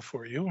jungle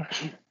for you.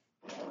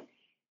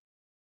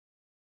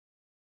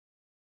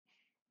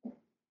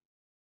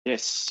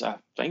 Yes,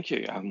 thank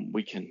you.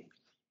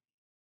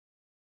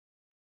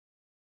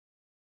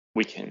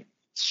 We can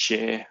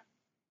share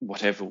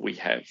whatever we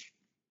have.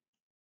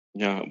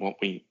 What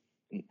we,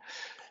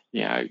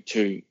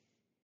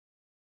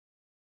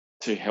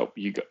 to help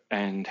you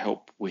and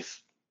help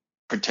with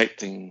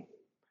protecting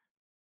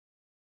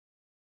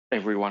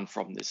everyone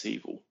from this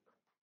evil.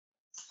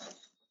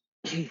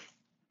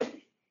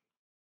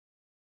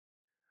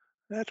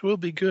 That will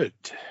be good.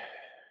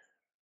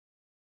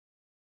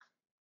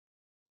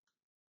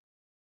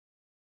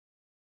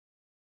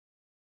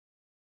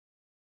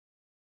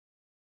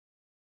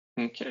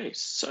 Okay,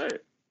 so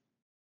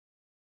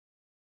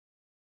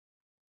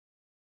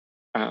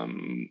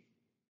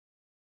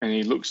and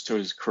he looks to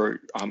his crew.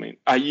 I mean,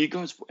 are you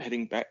guys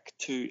heading back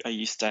to? Are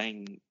you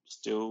staying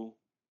still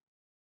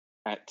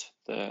at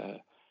the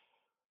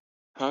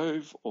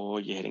cove, or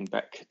are you heading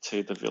back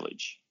to the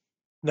village?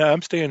 No,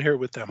 I'm staying here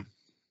with them.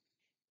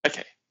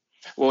 Okay.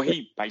 Well,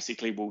 he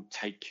basically will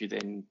take you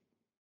then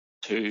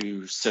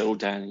to settle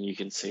down, and you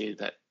can see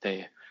that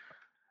they're,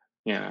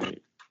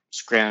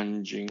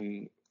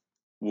 scrounging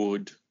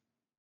wood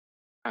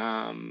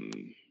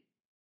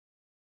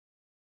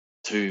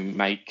to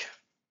make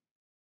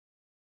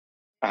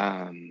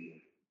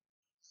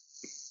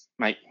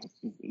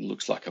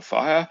looks like a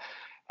fire.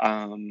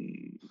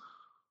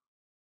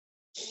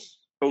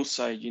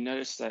 Also, you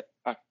notice that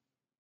a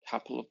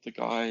couple of the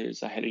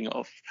guys are heading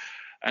off,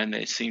 and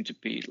they seem to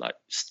be like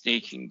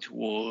sneaking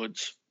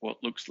towards what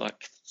looks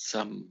like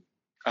some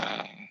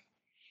a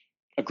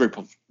group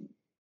of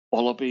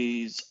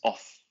wallabies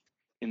off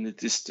in the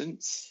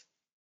distance.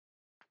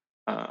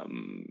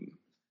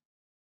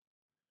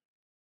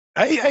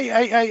 They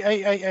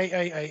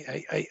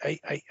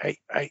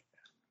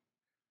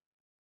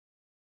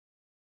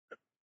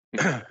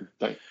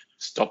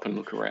stop and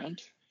look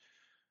around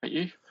at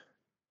you.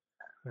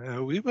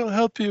 We will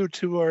help you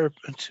to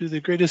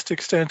the greatest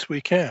extent we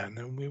can,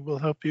 and we will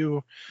help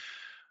you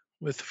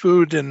with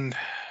food and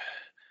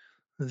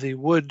the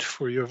wood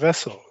for your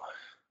vessel.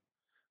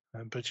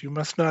 But you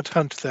must not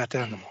hunt that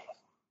animal.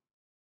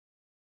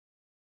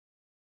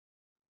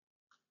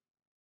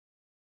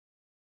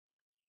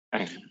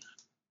 And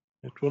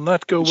It will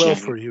not go well Jiang,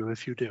 for you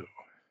if you do.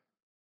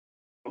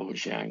 or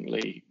Jiang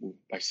Li will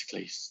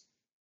basically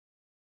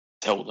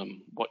tell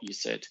them what you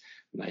said,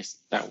 and they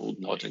will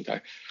nod and go.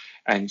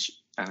 And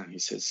he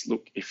says,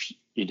 "Look, if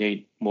you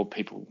need more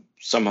people,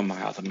 some of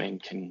my other men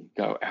can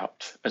go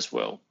out as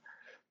well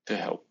to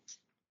help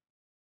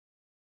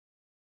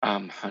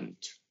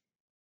hunt."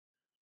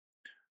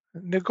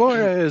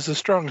 Nagora is a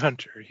strong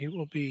hunter. He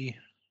will be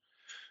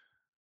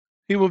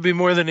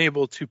more than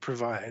able to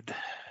provide.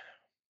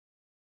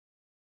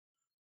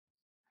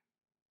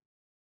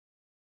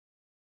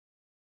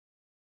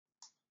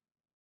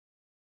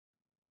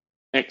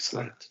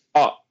 Excellent.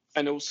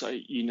 And also,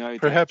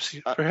 Perhaps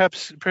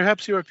that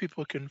perhaps your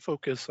people can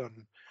focus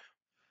on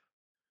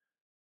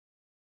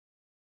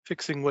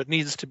fixing what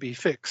needs to be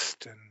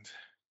fixed and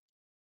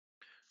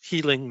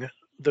healing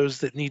those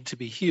that need to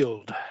be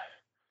healed.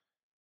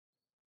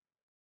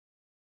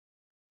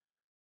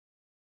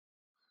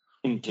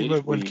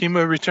 indeed When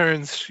Kima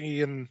returns,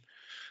 she and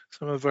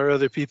some of our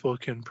other people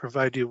can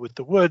provide you with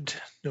the wood.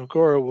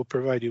 Nogora will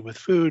provide you with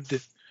food.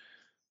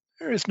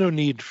 There is no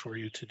need for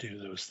you to do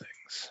those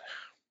things.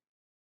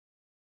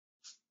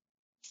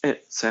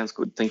 it sounds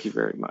good. Thank you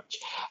very much.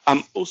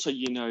 Also,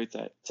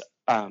 that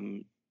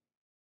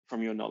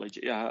from your knowledge,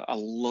 a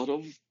lot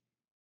of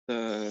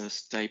the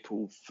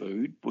staple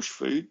food, bush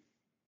food,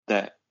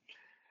 that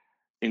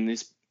in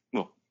this,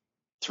 well,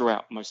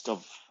 throughout most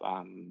of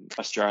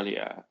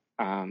Australia,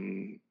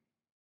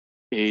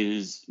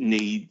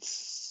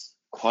 needs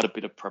quite a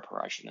bit of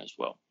preparation as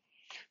well.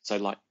 So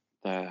like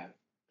the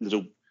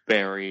little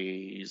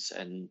berries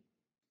and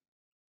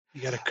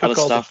You got to other cook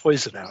all the stuff.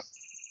 poison out.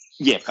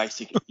 Yeah,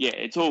 basically, yeah,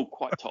 it's all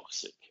quite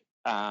toxic.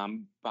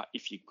 But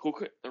if you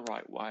cook it the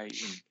right way,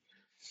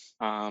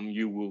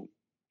 you will,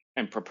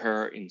 and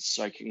prepare it in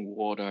soaking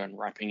water and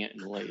wrapping it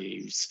in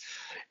leaves,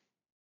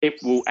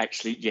 it will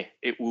actually, yeah,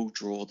 it will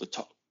draw the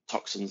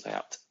toxins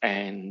out,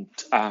 and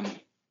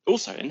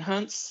also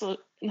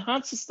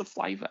enhances the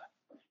flavor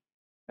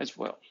as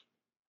well.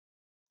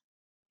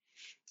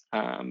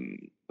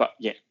 But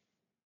yeah.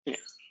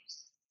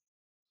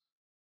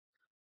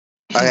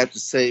 I have to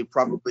say,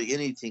 probably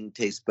anything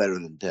tastes better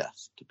than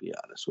death, to be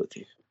honest with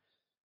you.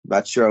 I'm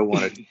not sure I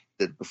want to taste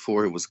it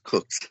before it was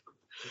cooked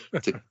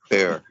to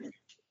compare.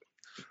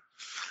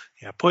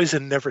 Yeah,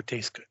 poison never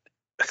tastes good.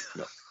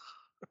 No.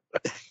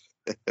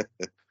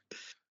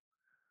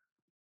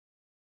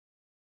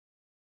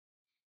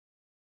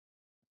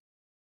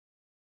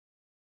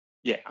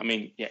 Yeah, I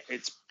mean, yeah,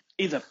 it's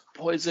either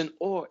poison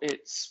or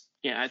it's,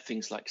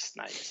 things like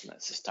snakes and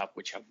that sort of stuff,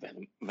 which are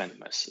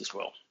venomous as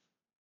well.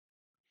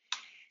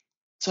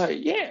 So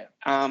yeah,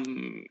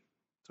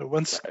 So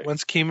once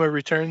Kima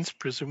returns,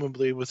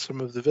 presumably with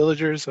some of the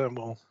villagers,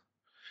 we'll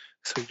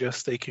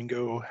suggest they can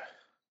go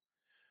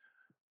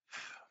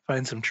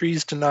find some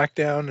trees to knock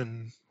down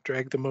and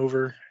drag them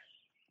over.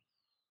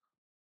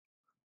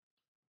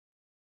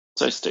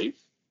 so Steve,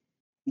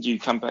 you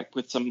come back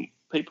with some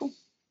people?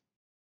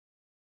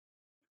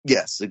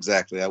 Yes,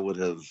 exactly. I would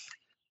have,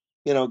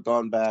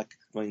 gone back,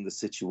 explained the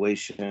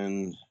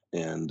situation,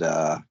 and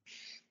that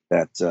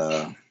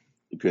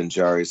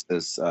Granjari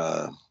says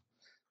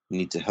we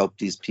need to help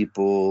these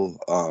people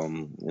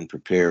and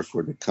prepare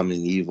for the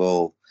coming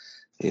evil.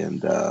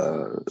 And,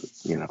 come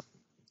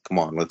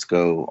on, let's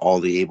go. All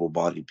the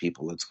able-bodied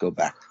people, let's go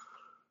back.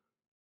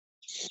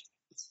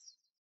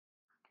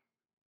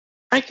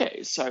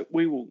 Okay, so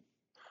we will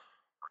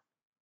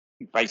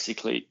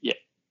basically,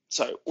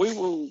 so we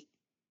will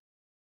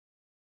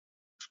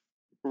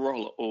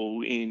roll it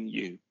all in.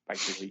 You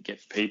basically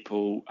get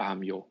people,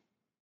 you're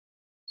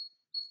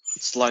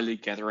slowly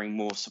gathering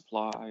more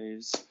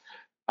supplies,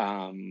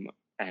 and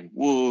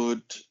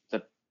wood.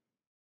 The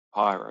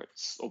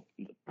pirates, or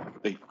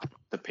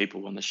the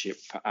people on the ship,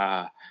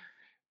 are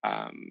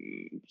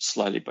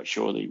slowly but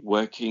surely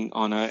working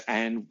on it,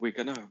 and we're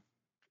going to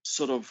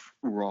sort of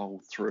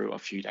roll through a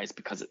few days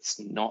because it's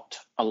not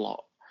a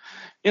lot.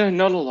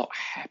 Not a lot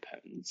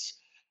happens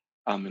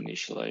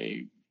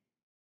initially.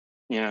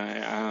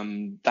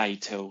 They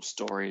tell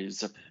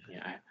stories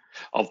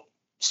of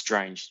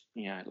strange,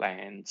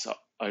 lands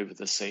over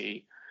the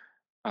sea.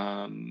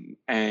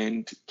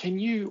 And can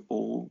you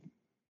all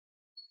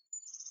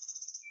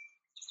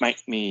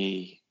make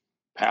me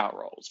power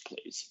rolls,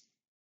 please?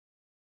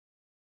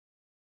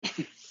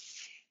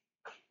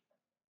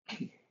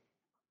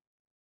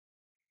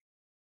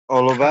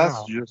 All of us,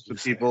 How just the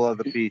is that? people at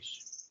the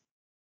beach.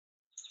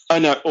 I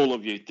know all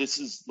of you. This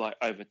is like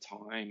over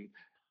time.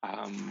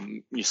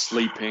 You're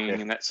sleeping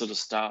Okay. and that sort of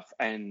stuff,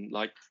 and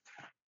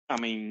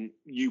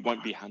you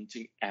won't be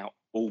hunting out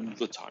all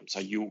the time, so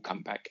you'll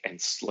come back and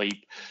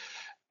sleep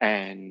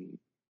and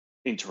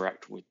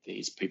interact with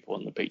these people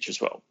on the beach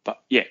as well.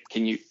 But yeah,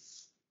 can you,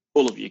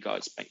 all of you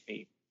guys, make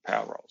me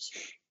power rolls?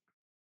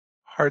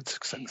 Hard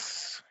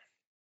success.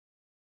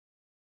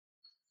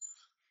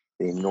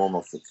 A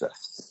normal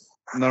success.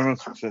 Normal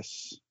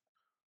success.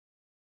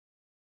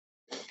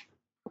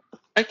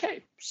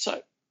 Okay,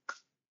 so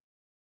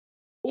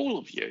all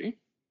of you,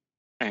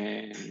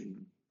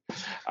 and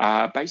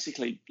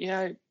basically,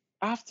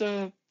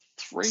 after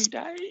 3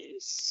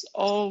 days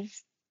of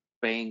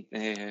being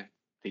there,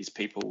 these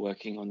people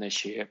working on their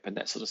ship and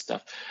that sort of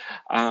stuff,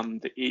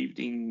 the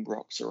evening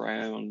rocks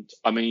around.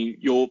 I mean,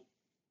 your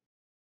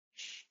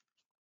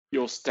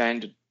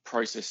standard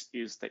process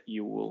is that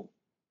you will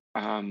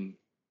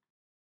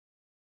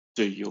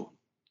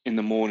in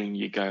the morning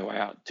you go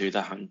out, do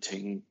the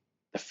hunting,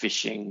 the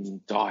fishing,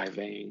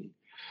 diving.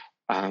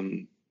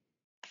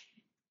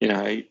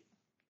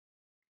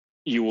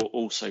 You will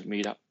also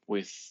meet up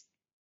with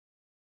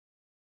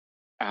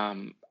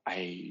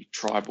a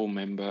tribal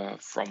member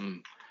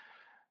from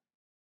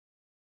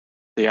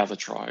the other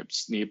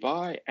tribes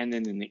nearby, and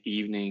then in the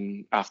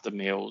evening after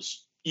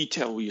meals, you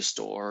tell your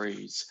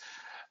stories.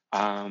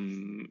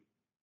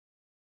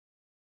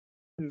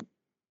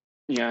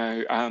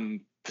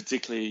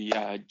 Particularly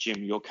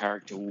Jim, your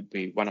character will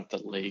be one of the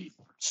lead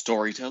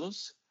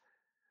storytellers,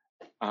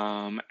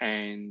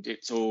 and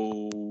it's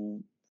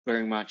all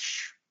very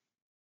much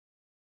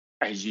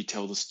as you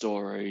tell the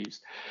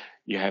stories.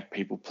 You have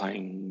people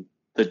playing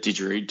the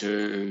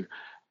didgeridoo,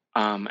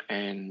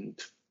 and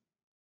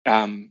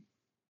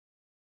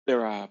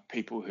there are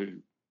people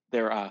who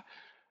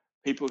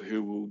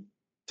will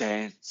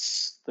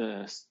dance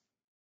the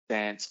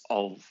dance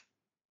of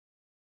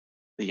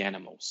the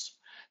animals.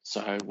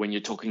 So when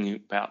you're talking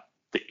about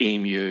the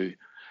emu,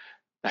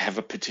 they have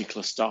a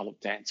particular style of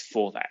dance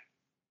for that.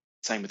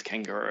 Same with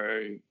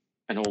kangaroo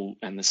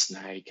and the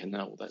snake and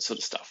all that sort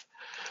of stuff.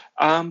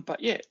 But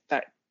yeah,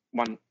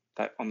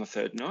 that on the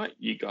third night,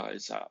 you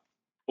guys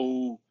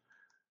all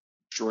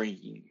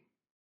dream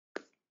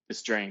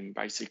this dream,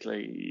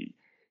 basically.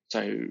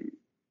 So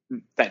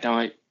that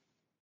night,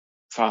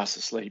 fast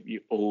asleep,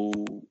 you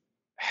all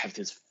have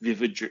this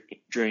vivid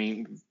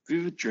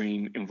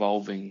dream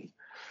involving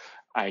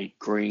a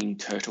green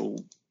turtle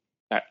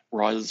that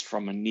rises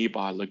from a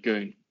nearby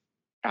lagoon,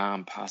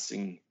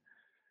 passing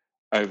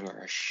over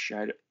a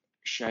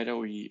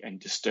shadowy and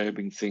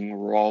disturbing thing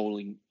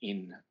rolling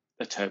in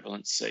the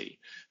turbulent sea.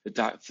 The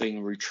dark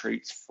thing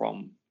retreats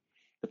from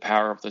the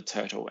power of the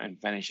turtle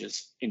and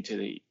vanishes into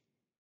the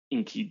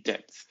inky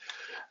depth.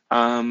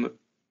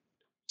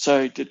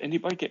 So did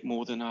anybody get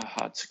more than a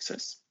hard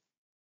success?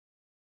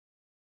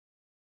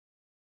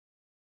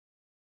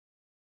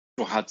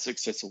 Or hard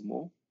success or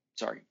more?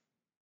 Sorry.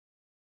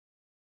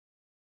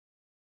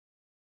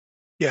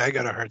 Yeah, I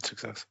got a hard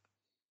success.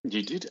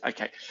 You did?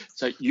 Okay.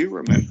 So you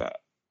remember,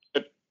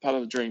 part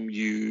of the dream,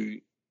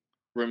 you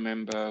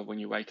remember when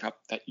you wake up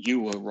that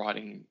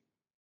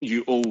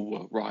you all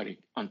were riding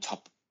on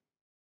top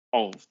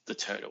of the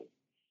turtle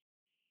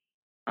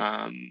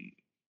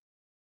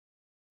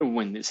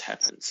when this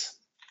happens.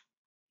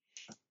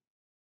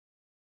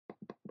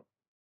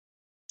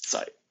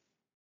 So,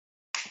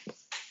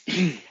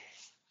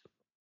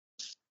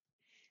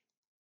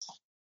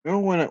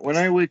 When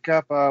I wake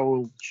up, I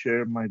will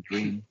share my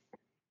dream.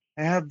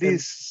 I have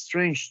this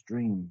strange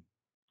dream.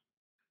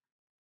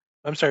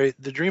 I'm sorry,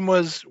 the dream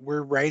was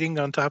we're riding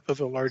on top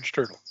of a large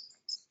turtle.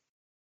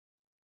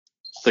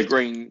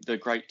 the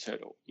great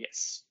turtle,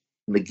 yes.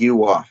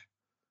 Nagiwa.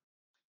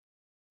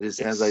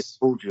 This, as I Yes.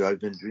 told you,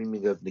 I've been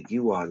dreaming of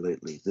Nagiwa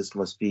lately. This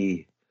must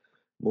be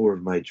more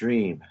of my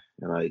dream.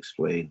 And I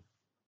explain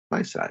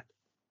my side.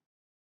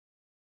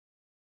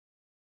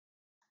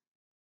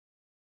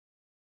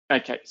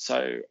 Okay,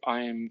 so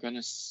I am going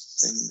to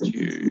send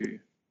you,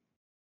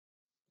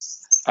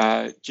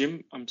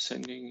 Jim, I'm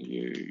sending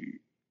you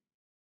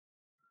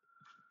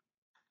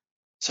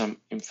some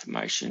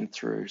information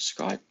through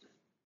Skype.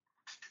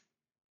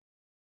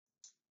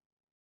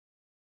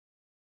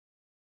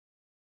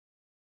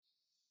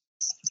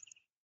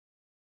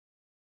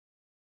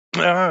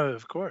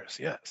 Of course,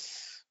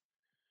 yes.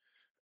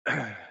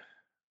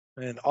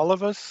 And all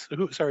of us,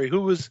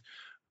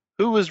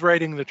 who was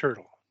riding the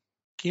turtle?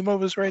 Chemo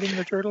was riding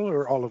the turtle,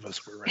 or all of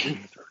us were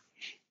riding the turtle?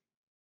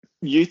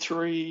 You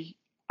three,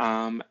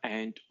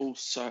 and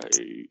also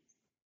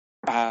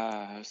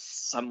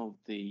some of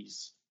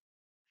these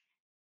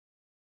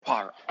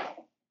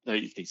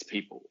these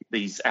people,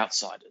 these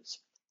outsiders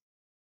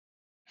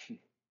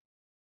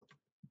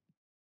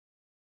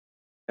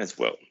as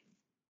well.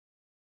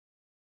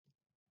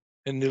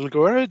 And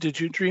Nilgora, did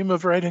you dream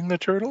of riding the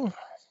turtle?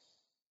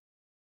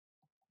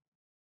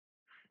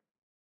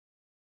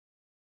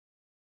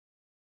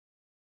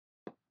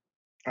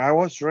 I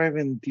was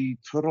driving the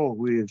turtle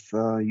with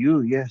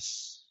you.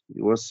 Yes,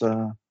 it was.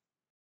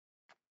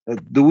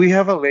 Do we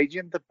have a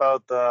legend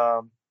about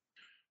uh,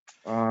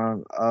 uh,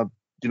 a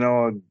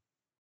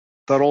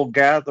turtle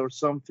god or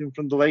something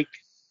from the lake?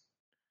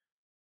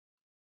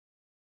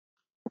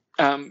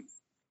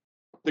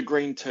 The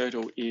green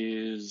turtle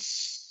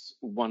is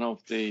one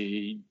of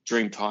the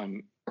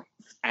Dreamtime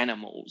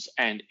animals,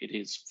 and it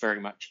is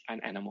very much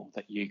an animal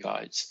that you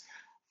guys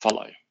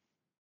follow.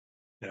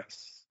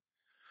 Yes.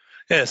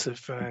 Yes,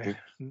 if Okay.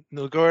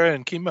 Nilgora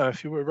and Kima,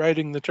 if you were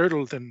riding the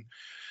turtle, then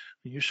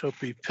you shall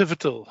be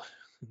pivotal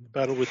in the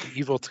battle with the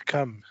evil to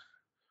come.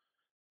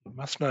 You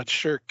must not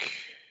shirk,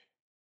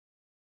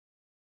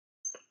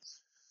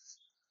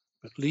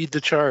 but lead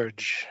the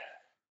charge.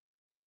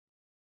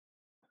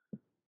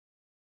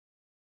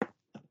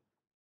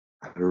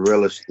 I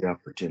relish the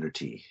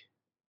opportunity.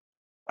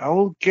 I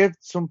will get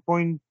some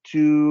point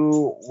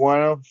to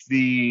one of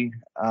the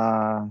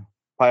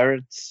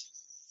pirates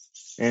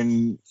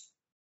and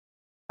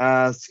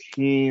ask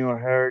him or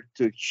her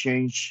to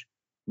exchange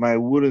my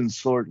wooden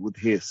sword with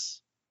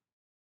his.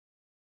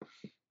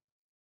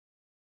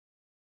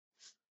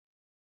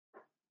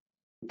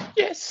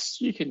 Yes,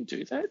 you can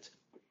do that.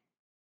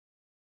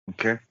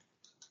 Okay.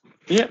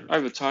 Yeah,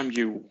 over time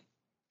you.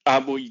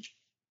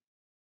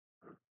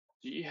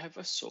 Do you have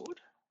a sword?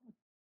 I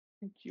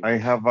think you I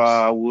would have have a a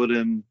sword.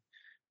 wooden,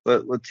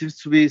 but what seems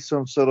to be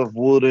some sort of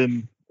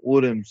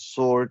wooden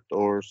sword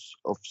or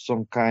of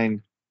some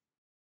kind.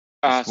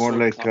 It's more Sword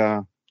like club.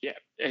 a Yeah,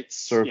 it's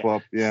sword yeah,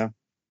 club. Yeah.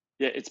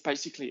 yeah. It's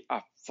basically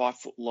a 5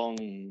 foot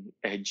long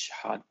edge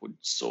hardwood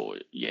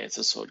sword. Yeah, it's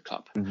a sword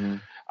club. Hmm.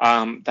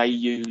 They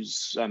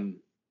use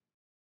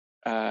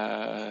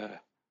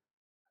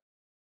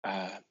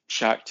uh,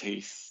 shark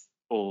teeth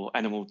or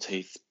animal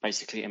teeth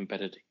basically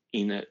embedded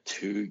in it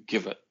to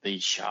give it the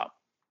sharp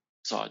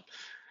side.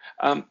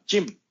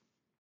 Jim,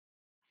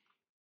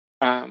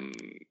 um,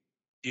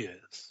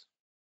 Yes.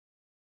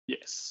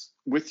 yes,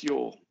 with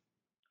your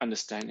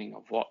understanding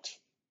of what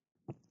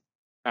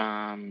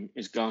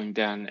is going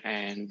down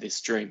and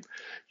this dream,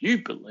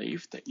 you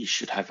believe that you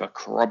should have a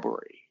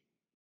corroboree.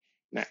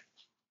 Now,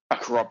 a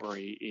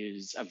corroboree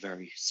is a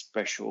very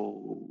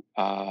special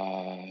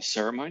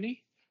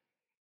ceremony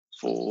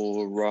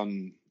for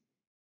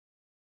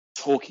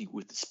talking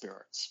with the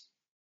spirits.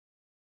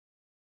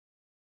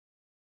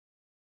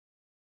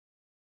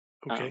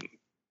 Okay.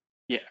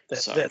 Yeah.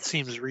 That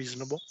seems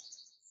reasonable.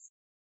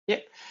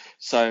 Yeah.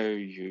 So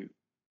you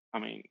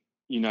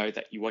know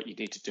that what you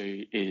need to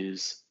do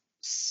is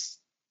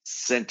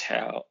send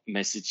out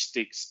message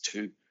sticks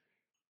to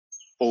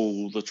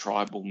all the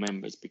tribal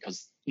members,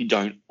 because you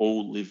don't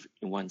all live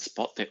in one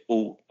spot. They're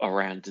all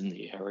around in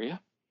the area.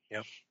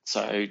 Yep.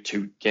 So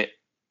to get,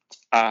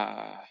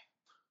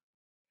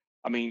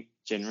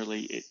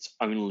 generally it's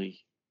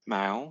only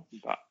male,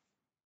 but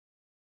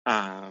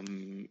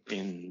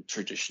in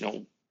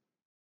traditional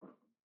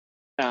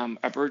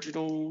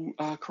Aboriginal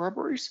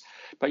corroborees.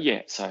 But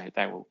yeah, so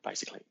they will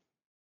basically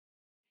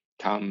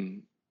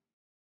come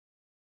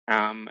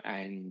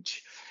and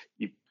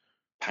you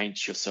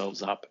paint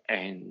yourselves up,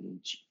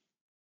 and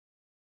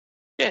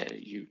yeah,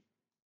 you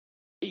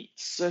eat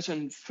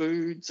certain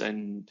foods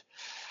and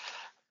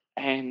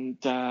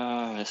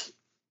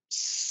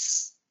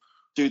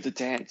do the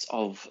dance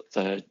of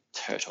the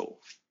turtle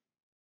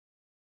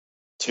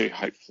to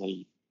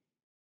hopefully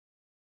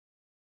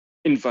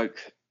invoke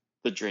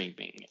the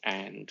dreaming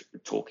and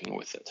talking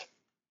with it.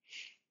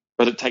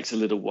 But it takes a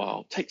little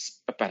while. It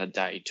takes about a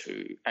day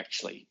to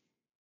actually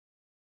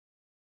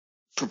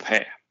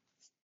prepare.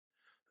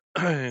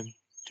 Do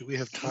we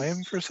have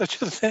time for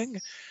such a thing?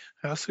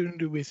 How soon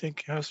do I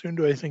think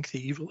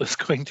the evil is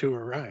going to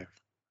arrive?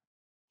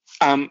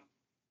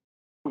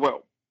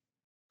 Well,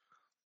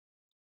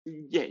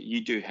 yeah,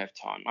 you do have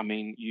time.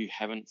 You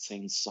haven't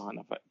seen sign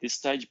of it at this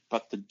stage,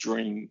 but the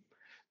dream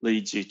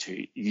leads you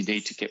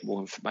need to get more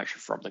information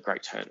from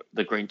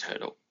the green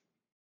turtle.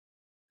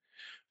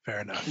 Fair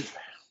enough.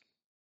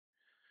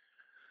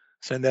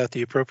 Send out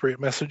the appropriate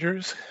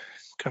messengers.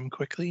 Come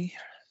quickly.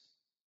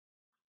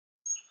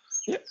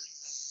 Yep.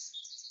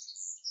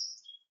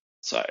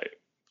 So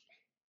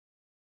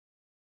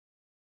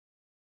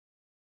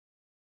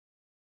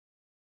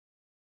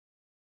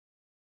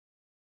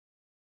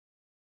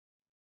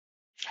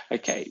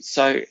okay,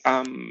 so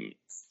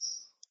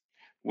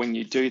when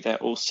you do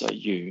that, also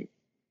you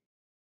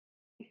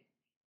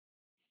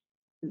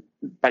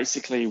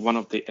basically one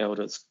of the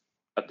other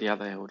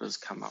elders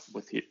come up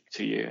with you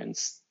to you and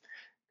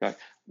go,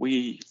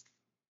 we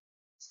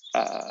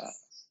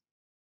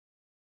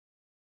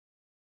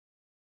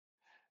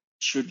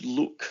should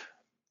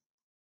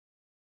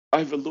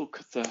overlook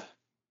the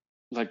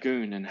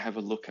lagoon and have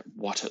a look at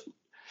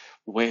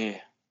where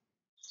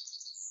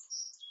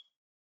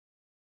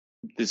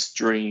this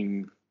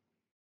dream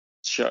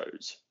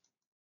shows,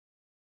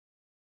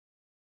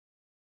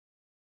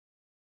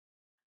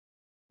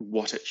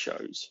 what it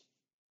shows.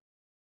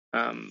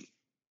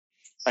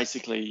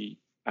 Basically,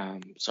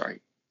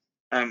 sorry,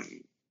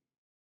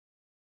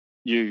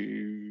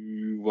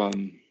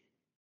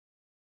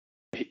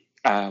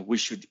 we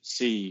should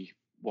see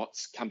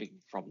what's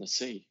coming from the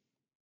sea.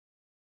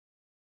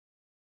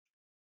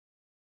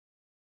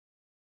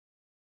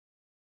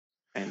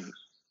 And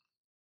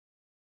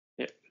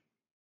yeah,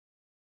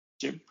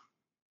 Jim.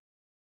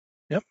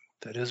 Yep,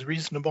 that is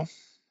reasonable.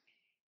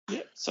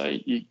 Yeah, so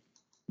you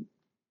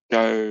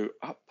go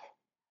up.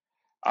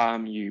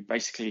 You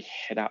basically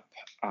head up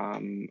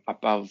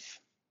above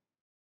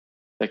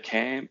the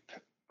camp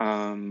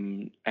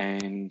and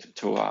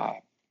to a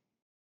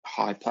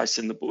high place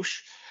in the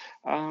bush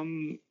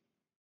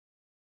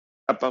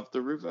above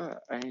the river,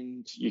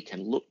 and you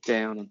can look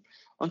down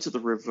onto the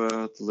river,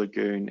 the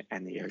lagoon,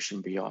 and the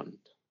ocean beyond.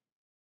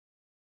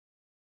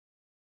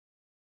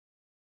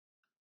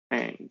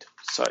 And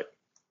so,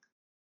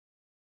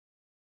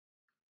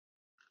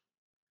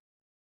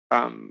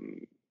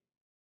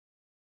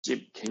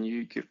 Jim, can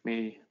you give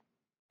me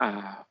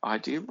an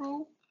idea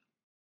roll?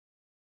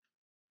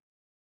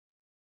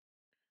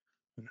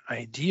 An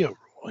idea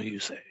roll, you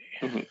say?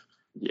 Mm-hmm.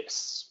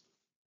 Yes.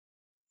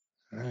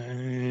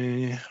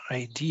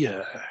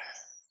 Idea.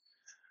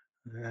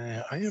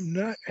 I am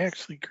not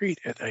actually great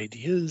at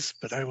ideas,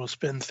 but I will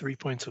spend 3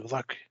 points of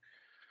luck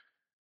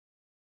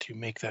to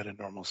make that a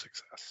normal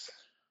success.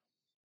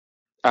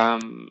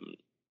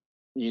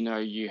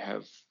 You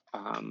have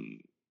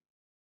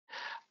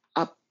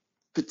a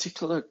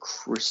particular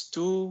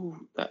crystal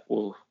that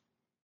will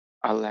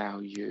allow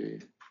you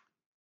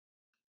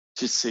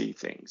to see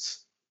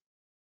things.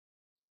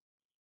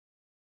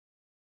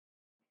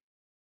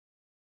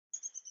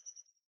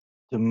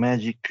 The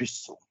magic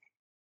crystal.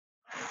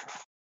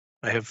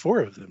 I have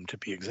 4 of them, to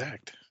be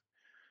exact.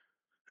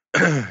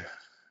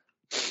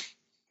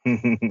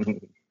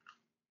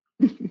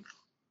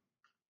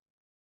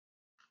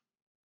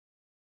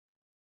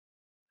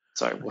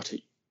 So what?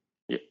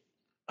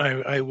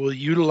 I will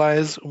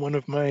utilize one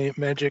of my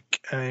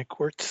magic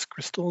quartz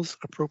crystals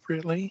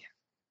appropriately.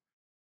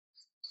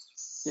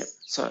 Yep.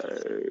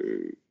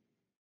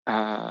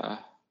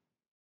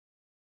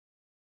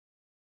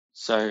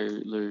 So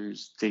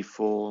lose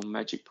D4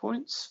 magic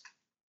points.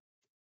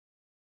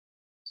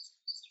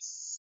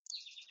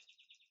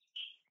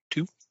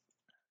 2.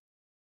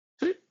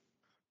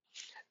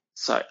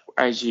 So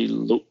as you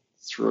look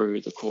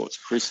through the quartz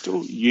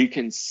crystal, you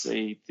can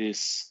see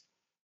this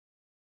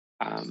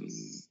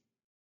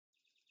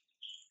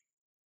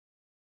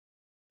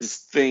This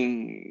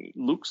thing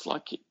looks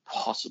like it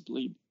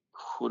possibly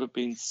could have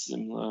been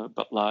similar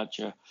but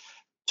larger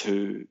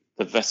to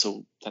the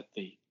vessel that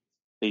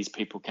these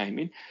people came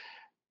in,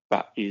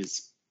 but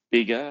is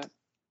bigger,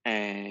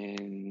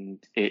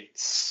 and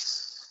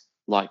it's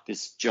like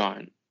this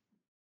giant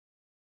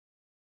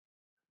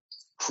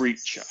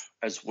creature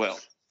as well,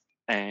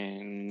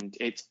 and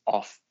it's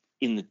off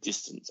in the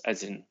distance,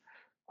 as in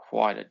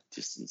quite a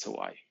distance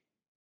away.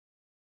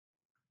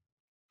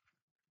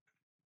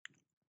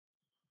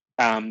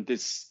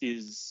 This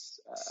is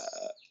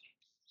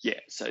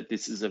so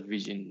this is a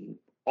vision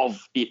of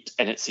it,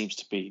 and it seems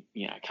to be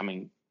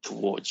coming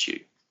towards you.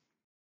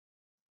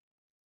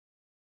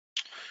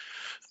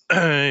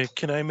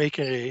 Can I make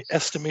an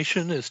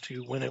estimation as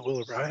to when it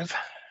will arrive?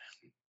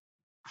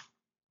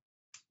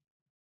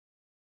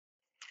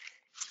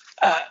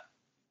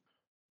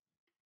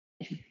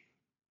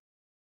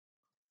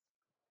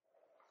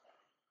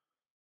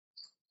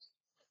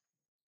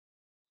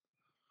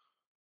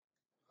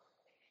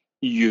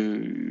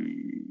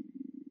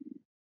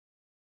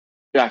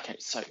 Okay,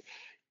 so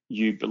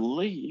you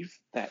believe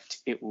that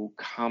it will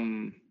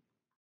come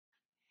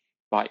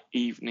by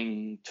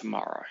evening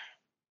tomorrow.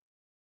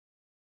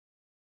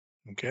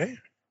 Okay.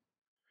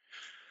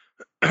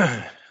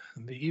 The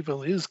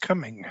evil is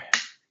coming.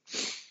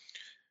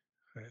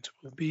 It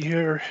will be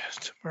here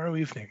tomorrow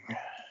evening.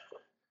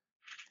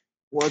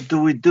 What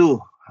do we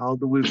do? How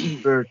do we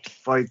prepare to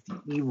fight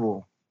the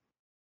evil?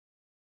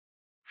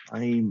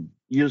 I'm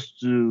used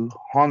to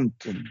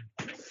hunt and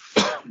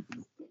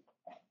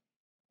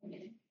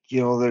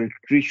kill other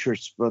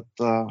creatures, but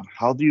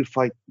how do you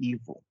fight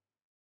evil?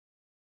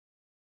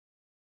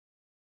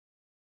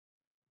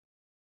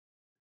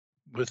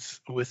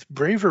 With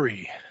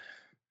bravery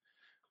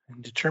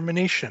and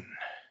determination,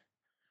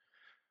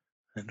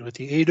 and with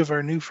the aid of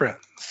our new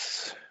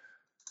friends.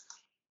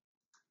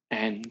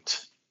 And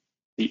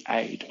the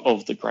aid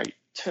of the great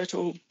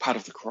turtle. Part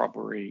of the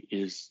corroboree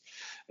is,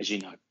 as you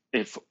know,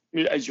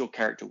 as your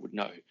character would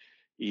know,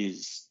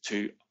 is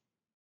to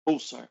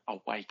also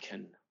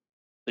awaken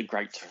the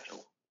great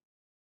turtle.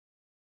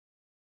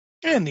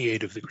 And the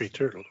aid of the great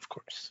turtle, of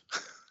course.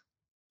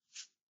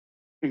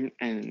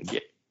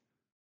 And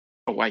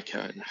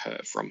awaken her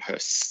from her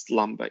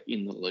slumber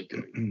in the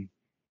lagoon.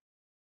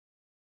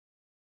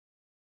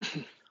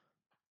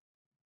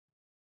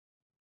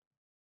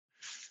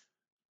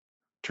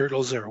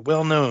 Turtles are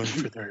well known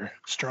for their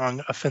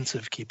strong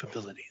offensive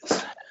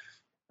capabilities.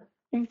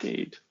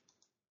 Indeed.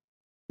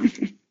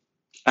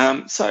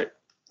 So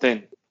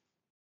then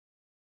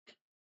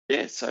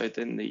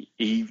the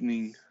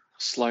evening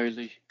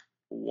slowly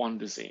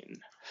wanders in.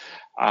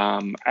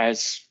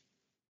 As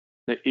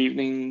the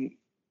evening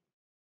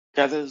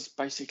gathers,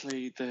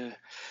 basically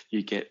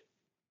you get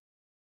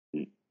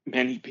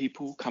many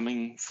people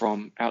coming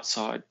from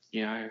outside,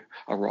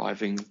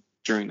 arriving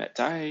during that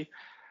day,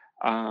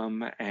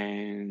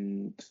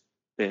 and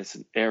there's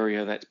an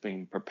area that's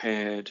been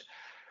prepared.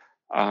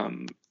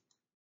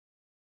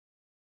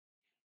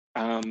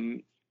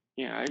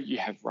 You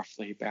have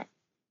roughly about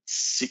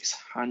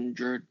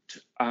 600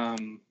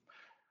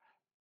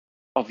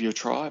 of your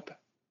tribe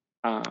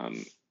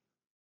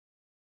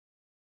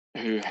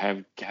who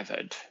have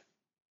gathered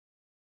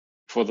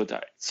for the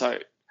day. So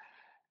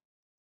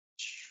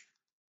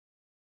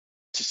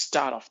to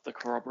start off the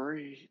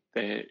corroboree,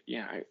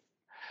 you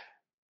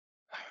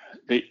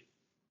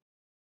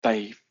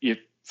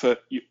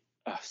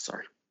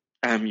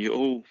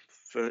all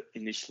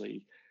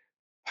initially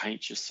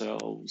paint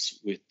yourselves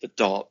with the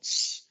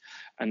dots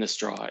and the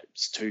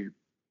stripes to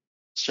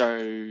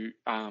show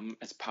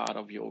as part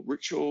of your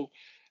ritual,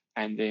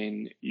 and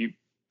then you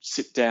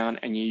sit down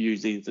and you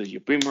use either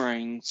your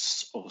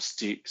boomerangs or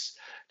sticks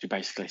to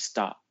basically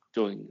start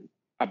doing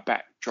a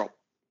backdrop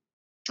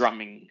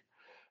drumming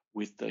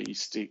with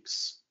these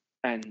sticks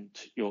and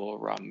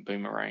your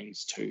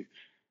boomerangs to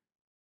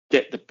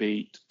get the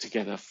beat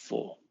together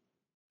for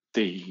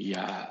the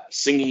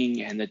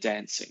singing and the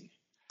dancing.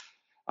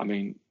 I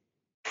mean,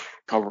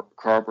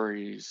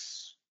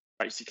 corroborees,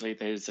 basically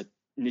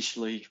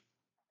initially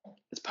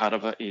as part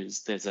of it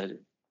there's a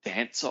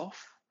dance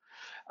off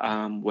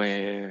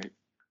where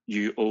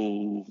you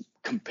all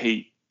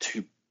compete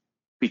to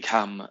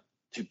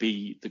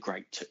be the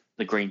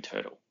green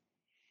turtle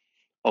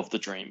of the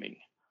dreaming.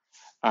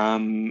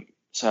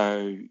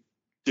 So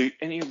do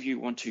any of you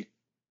want to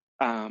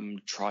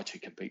try to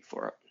compete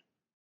for it?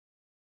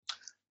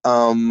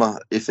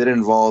 If it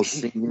involves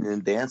singing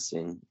and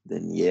dancing,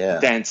 then yeah.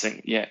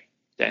 Dancing,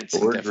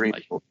 Or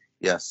definitely. green.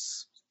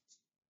 Yes.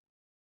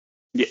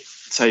 Yeah.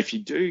 So if you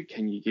do,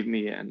 can you give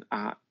me an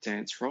art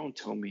dance roll and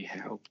tell me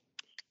how?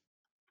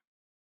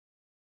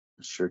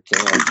 Sure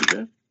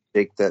can.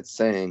 Take that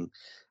saying,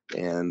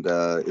 and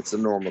it's a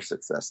normal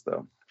success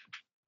though.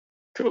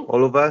 Cool.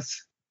 All of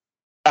us?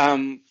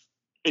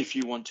 If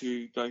you want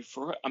to go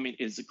for it, I mean,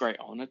 it's a great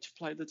honor to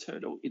play the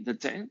turtle in the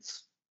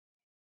dance.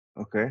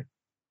 Okay.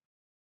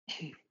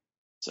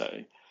 So,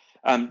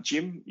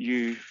 Jim,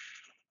 you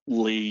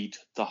lead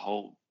the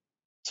whole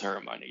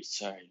ceremony,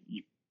 so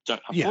you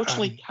don't, Yeah,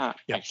 unfortunately can't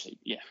yeah. actually.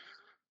 Yeah,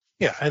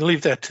 Yeah, I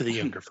leave that to the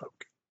younger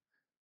folk.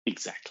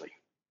 exactly.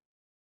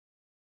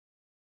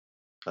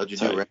 How'd you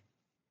So, do, Ren?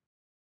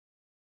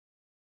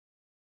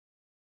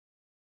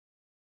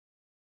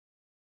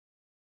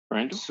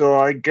 Randall, So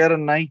I got a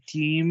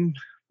 19,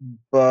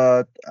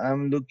 but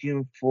I'm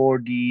looking for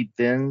the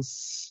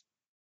dance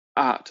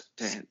art,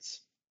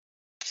 dance.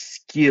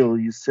 skill,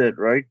 you said,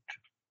 right?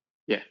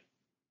 Yeah.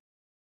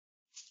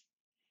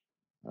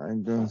 I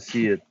don't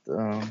see it.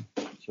 So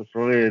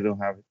probably I don't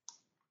have it.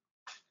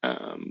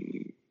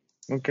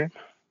 Okay.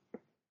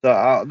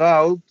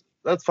 So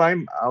that's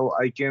fine.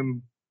 I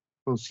can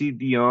concede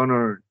the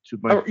honor to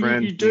my Oh,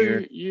 friend you here.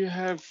 do. You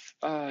have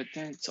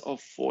dance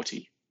of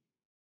 40.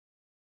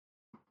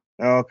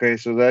 Okay,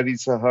 so that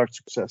is a hard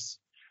success.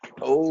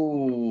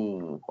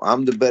 Oh,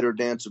 I'm the better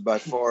dancer by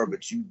far,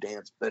 but you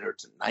dance better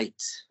tonight.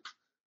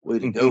 Way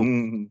to go.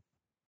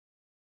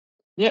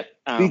 Yep.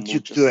 Beat We'll you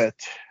just. to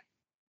it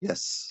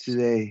Yes.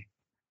 today.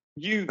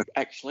 You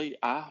actually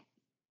are.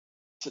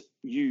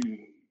 You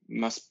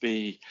must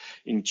be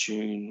in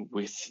tune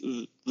with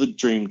the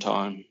dream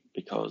time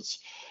because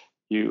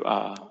you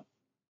are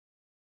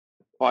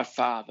by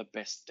far the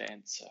best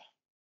dancer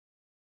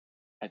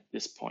at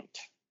this point.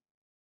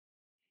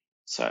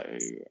 So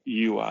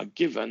you are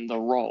given the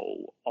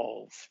role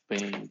of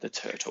being the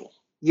turtle,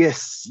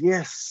 Yes,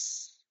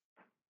 yes.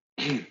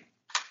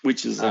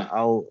 which is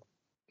I'll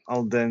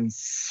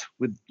dance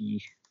with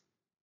the,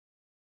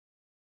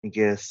 I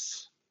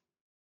guess,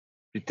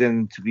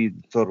 pretend to be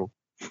the turtle.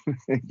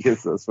 I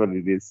guess that's what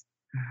it is.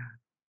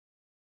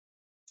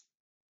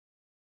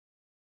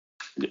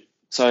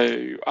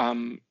 so.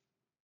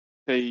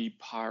 The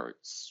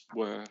pirates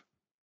were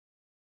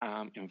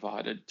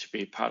invited to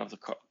be part of the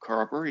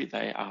corroboree.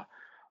 They are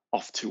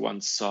off to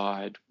one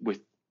side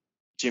with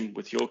Jim,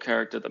 with your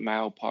character. The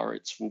male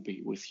pirates will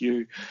be with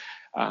you.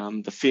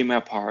 The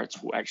female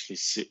pirates will actually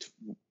sit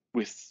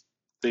with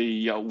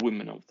the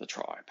women of the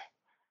tribe.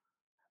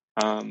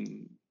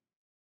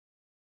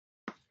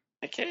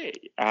 Okay.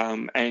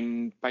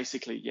 And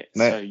basically, yeah.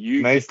 So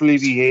you Nicely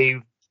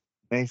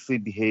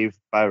behaved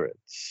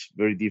pirates.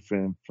 Very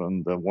different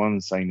from the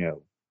ones I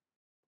know.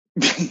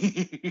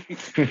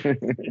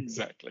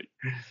 exactly.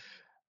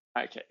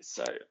 Okay.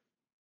 So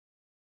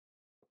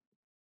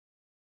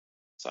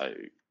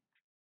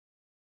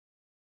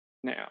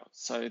now,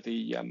 so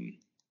the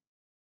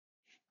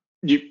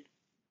you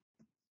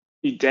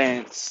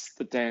dance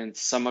the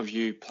dance. Some of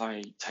you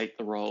take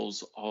the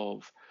roles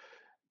of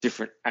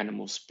different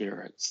animal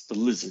spirits: the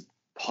lizard,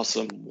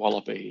 possum,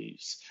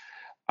 wallabies.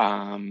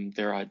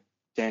 There are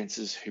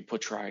dancers who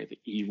portray the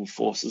evil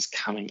forces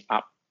coming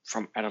up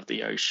from out of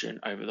the ocean,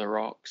 over the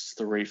rocks,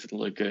 the reef, and the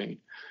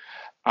lagoon.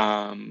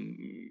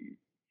 And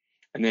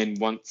then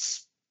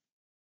once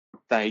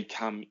they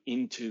come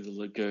into the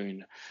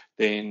lagoon,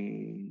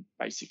 then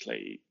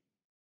basically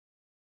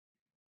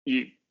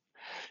you,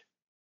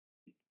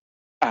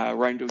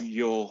 Randall,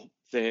 you're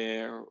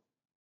there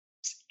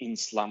in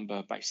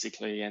slumber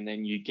basically, and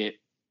then you get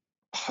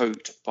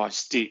poked by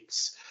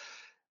sticks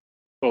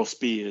or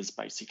spears,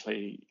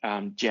 basically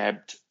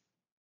jabbed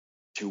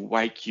to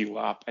wake you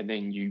up, and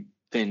then you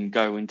then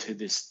go into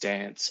this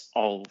dance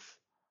of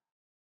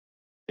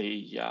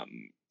the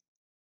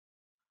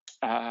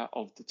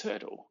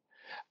turtle.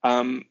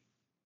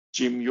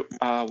 Jim, you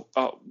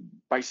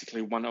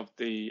basically one of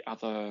the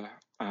other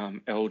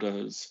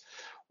elders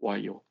while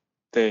you're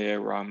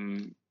there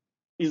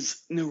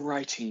is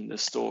narrating the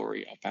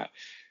story about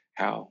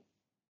how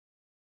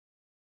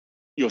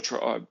your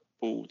tribe,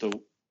 or the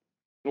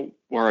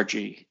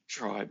Warraji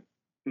tribe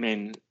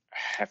men,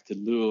 have to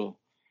lure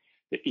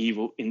the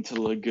evil into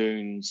the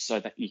lagoon so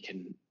that you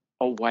can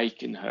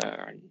awaken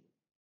her,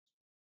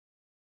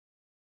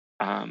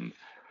 and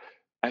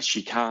as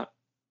she can't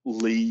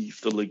leave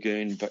the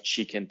lagoon, but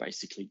she can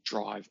basically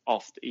drive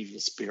off the evil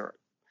spirit,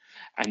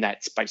 and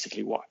that's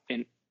basically what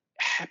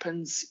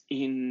happens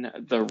in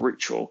the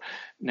ritual.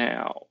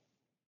 Now,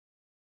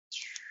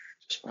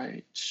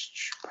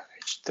 page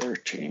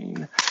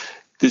 13.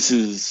 This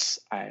is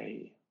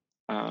a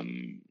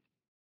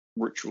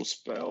ritual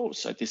spell,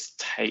 so this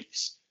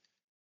takes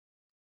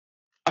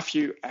a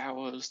few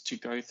hours to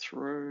go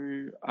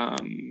through.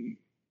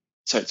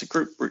 So it's a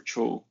group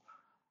ritual.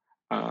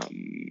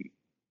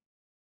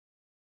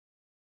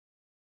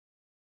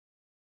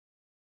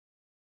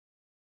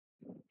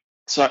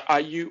 So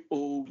are you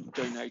all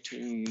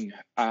donating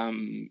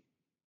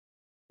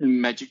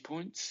magic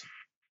points?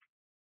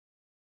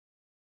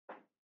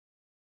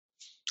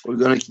 We're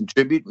going to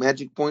contribute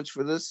magic points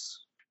for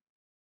this?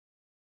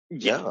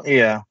 Yeah.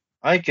 Yeah,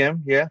 I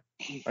can. Yeah,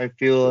 I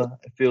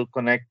feel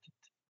connected.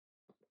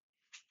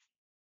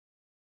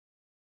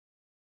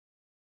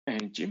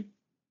 And Jim?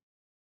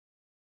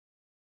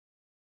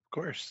 Of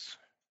course.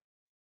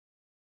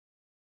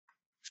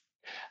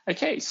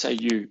 Okay, so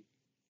you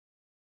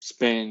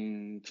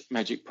spend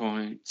magic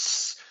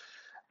points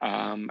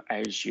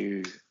as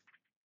you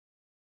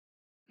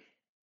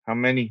How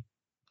many?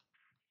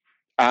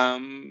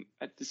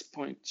 at this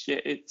point, yeah,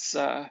 it's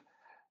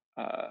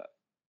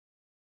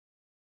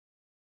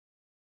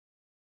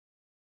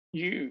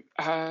You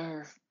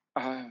are,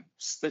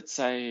 let's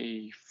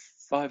say,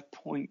 5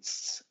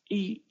 points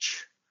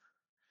each.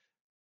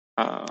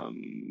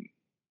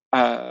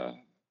 Yeah,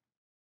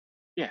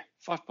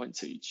 5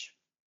 points each.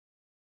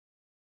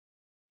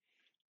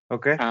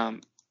 Okay.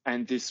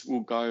 And this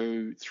will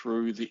go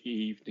through the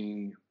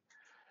evening.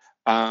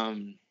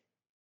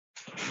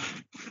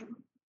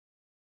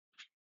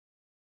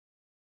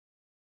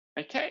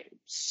 Okay,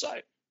 so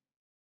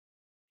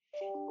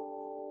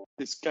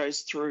this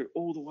goes through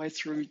all the way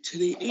through to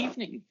the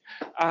evening,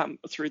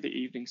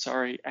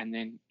 sorry, and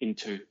then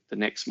into the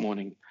next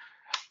morning.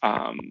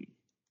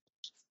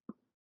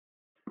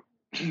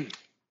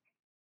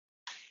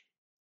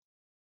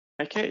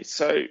 Okay,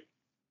 so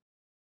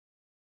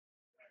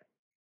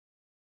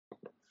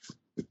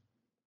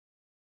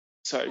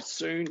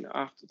soon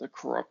after the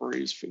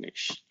corroboree is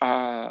finished,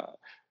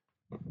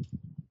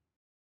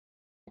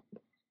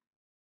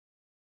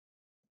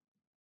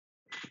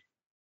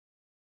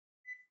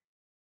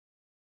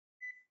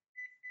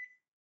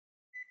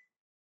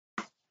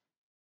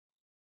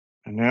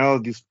 And now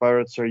these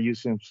pirates are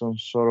using some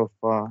sort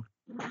of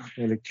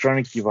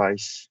electronic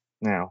device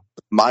now.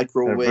 They're very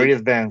Microwave.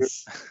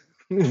 advanced.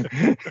 you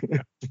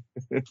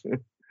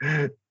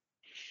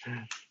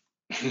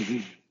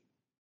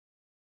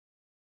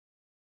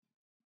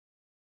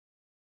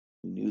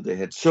Knew they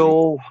had street.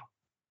 So,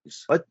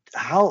 but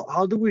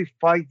how do we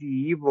fight the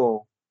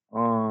evil,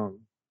 you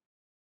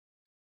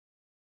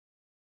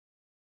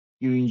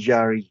and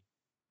Jari?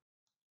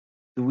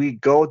 Do we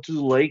go to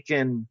the lake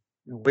and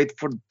wait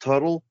for the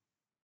turtle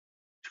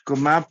to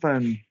come up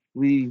and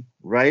we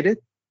ride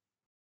it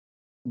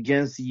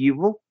against the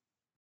evil?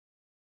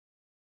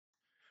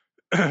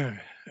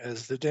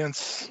 As the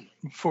dance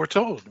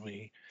foretold,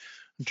 we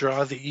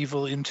draw the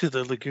evil into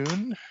the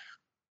lagoon.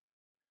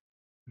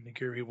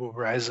 Nigiri will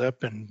rise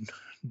up and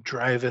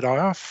drive it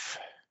off.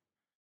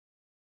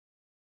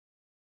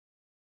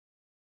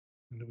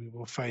 And we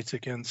will fight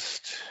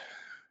against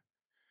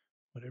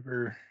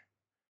whatever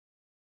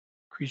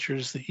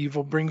creatures the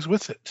evil brings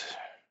with it.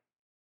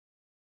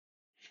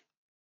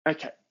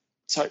 Okay,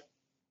 so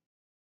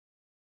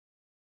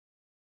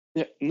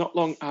yeah, not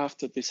long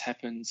after this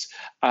happens,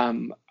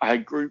 a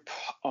group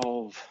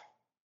of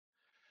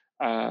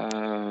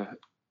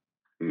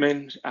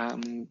men,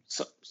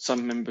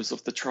 some members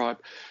of the tribe,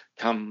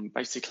 come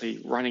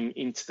basically running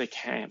into the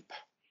camp.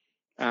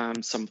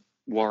 Some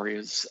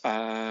warriors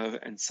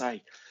and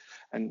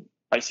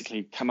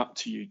basically come up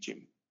to you,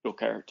 Jim, your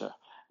character,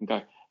 and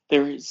go,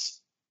 "There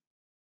is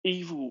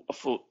evil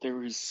afoot.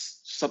 There is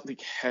something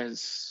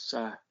has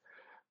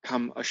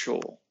come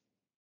ashore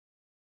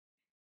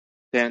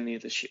down near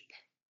the ship."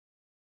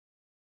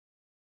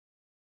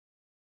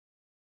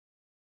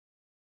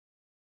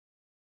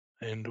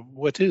 And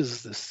what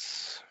is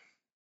this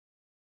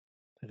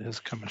that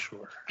has come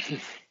ashore?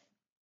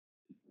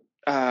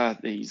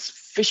 These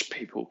fish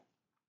people.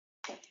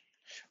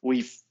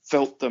 We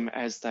felt them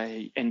as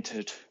they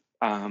entered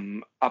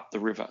up the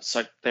river.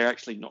 So they're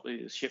actually not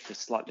near the ship; they're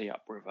slightly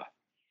upriver,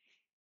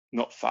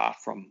 not far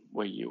from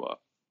where you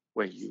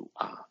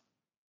are.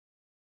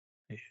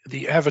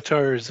 The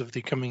avatars of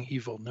the coming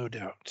evil, no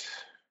doubt.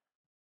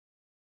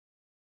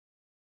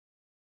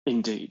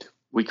 Indeed,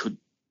 we could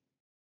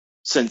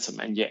sense them,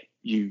 and yet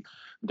you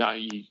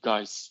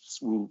guys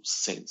will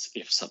sense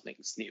if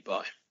something's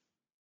nearby.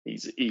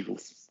 These are evil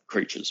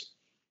creatures.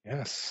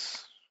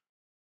 Yes.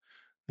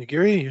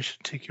 Nigiri, you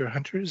should take your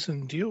hunters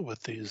and deal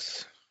with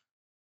these.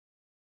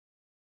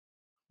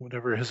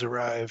 Whatever has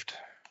arrived.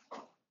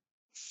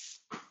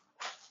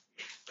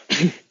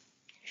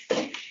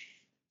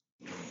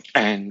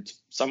 And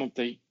some of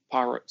the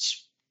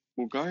pirates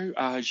will go.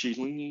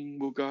 Jilin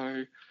will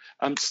go.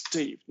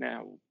 Steve,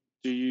 now,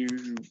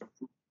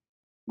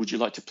 would you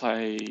like to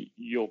play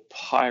your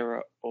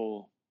pirate,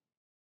 or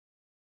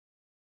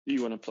do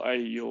you want to play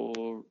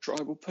your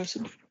tribal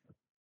person?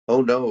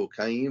 Oh no,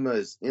 Kaima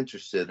is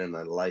interested in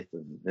a life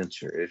of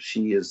adventure. If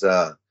she is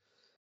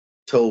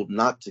told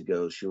not to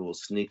go, she will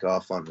sneak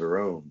off on her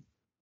own.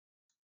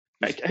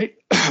 Okay.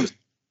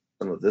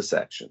 Some of this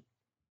action.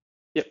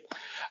 Yep.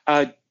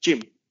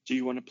 Jim, do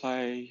you want to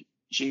play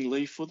Jing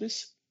Li for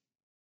this?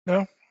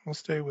 No, we'll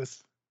stay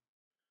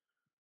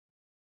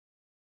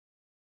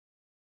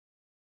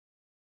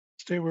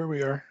where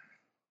we are.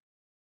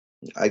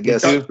 I Me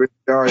guess, too.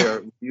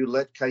 Daria, will you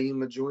let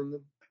Kaima join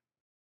them?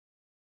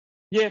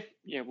 Yeah,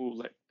 we'll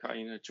let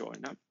Kaina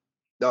join up.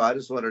 No, I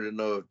just wanted to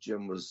know if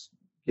Jim was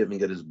giving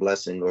it his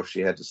blessing or if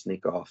she had to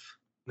sneak off.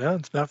 No,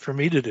 it's not for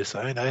me to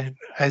decide.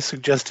 I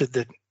suggested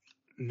that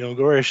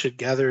Nogora should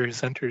gather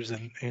his hunters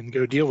and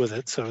go deal with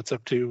it. So it's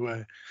up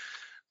to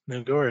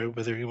Nogora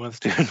whether he wants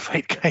to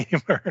invite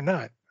Kaima or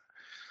not.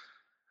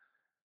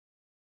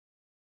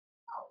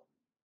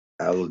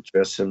 I will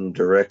address him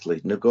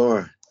directly.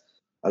 Nagor,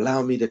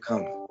 allow me to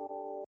come.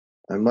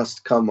 I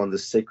must come on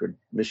this sacred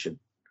mission.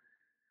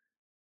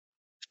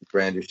 She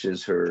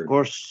brandishes her Of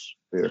course,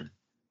 spear.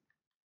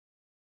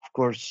 of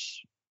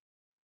course,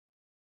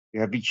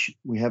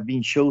 we have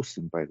been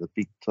chosen by the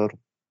big turtle.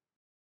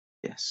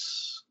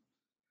 Yes.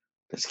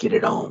 Let's get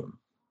it on.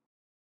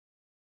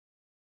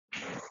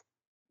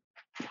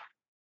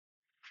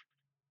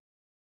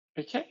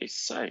 Okay,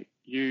 so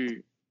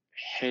you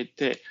head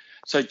there.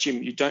 So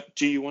Jim,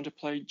 do you want to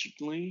play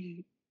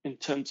Jiggly in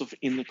terms of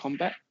in the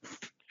combat?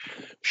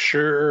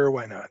 Sure,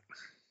 why not?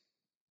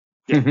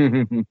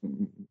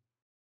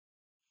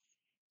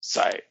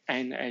 So,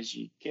 and as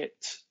you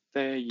get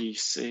there, you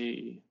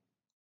see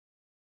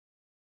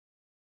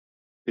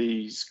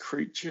these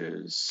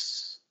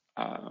creatures.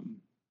 You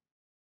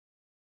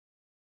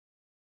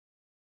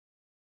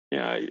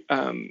know,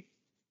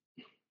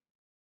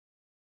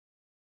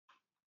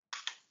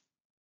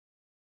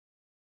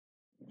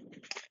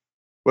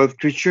 What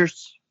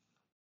creatures?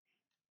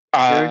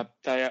 Sorry?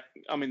 they are,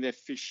 I mean, they're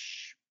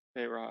fish.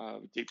 They're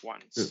deep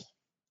ones.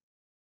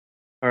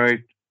 All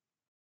right.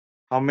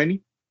 How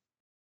many?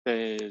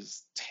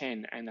 There's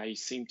 10, and they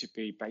seem to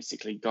be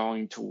basically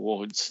going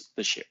towards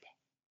the ship.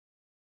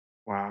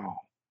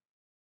 Wow.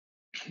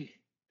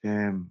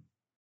 Damn.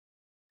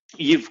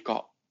 You've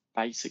got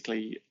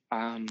basically,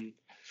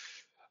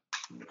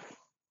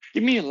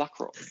 give me a luck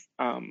roll.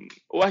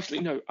 Well,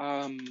 actually, no,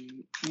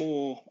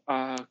 more,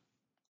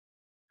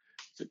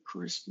 the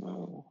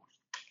charisma.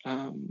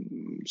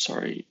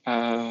 Sorry.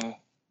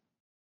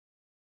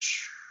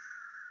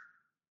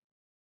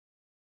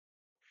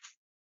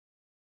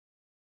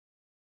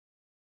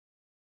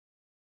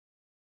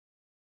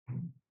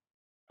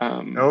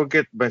 I'll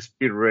get my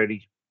speed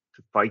ready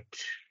to fight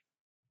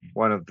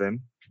one of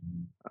them.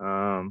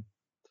 And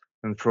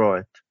throw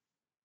it.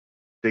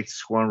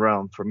 Takes one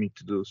round for me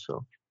to do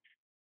so.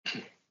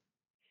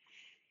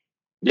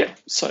 Yeah,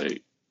 so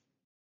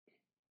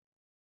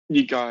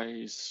you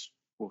guys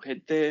will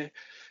head there,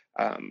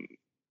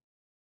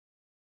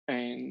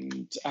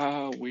 and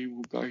we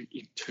will go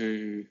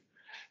into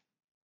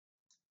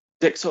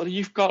Dexter.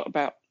 You've got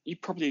about,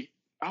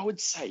 I would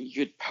say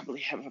you'd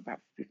probably have about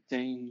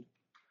 15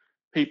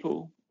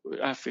 people,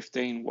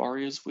 15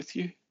 warriors with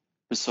you,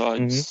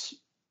 besides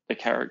the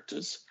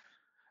characters.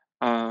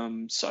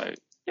 So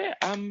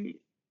yeah,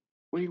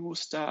 we will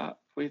start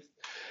with,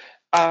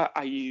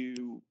 are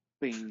you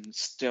being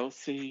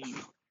stealthy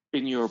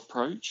in your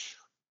approach?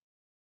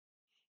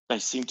 They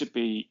seem to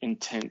be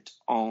intent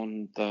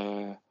on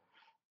the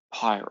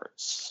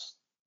pirates.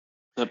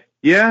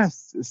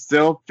 Yes,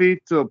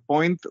 stealthy to a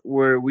point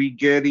where we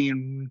get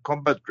in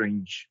combat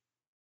range.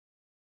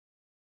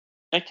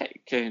 Okay,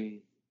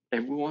 can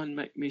everyone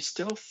make me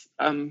stealth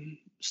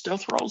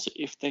rolls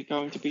if they're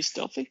going to be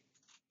stealthy?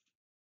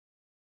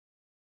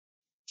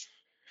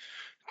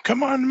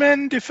 Come on,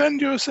 men,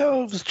 defend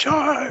yourselves!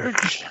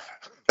 Charge!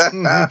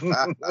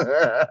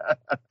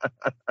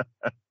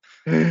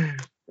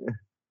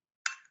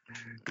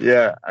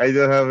 Yeah, I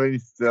don't have any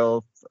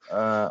stealth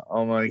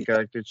on my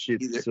character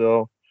sheet, Either.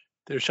 so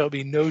There shall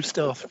be no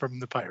stealth from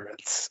the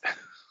pirates.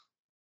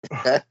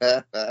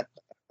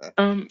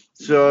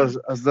 so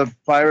as the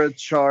pirate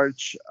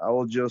charge, I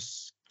will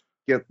just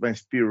get my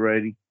spear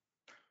ready.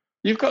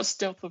 You've got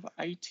stealth of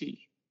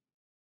 80.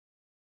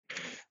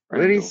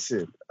 Where Randall. is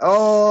it?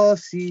 Oh,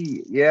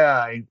 see, yeah,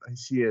 I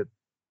see it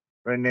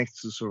right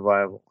next to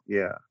survival.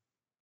 Yeah.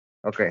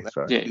 Okay, That's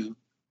sorry. Yeah. you,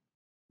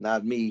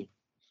 not me.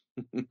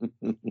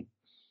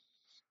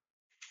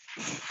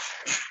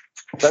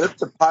 But if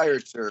the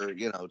pirates are,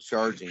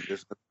 charging,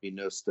 there's going to be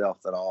no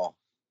stealth at all,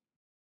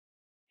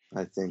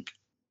 I think.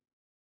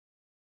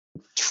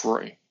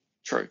 True.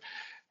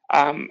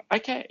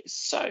 Okay,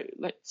 so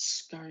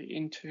let's go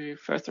into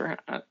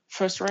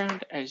first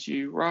round as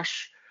you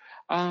rush.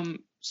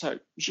 So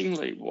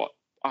Jingli, what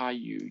are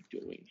you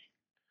doing?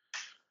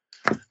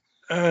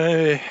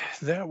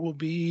 That will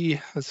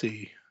be, let's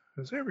see,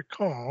 as I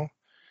recall,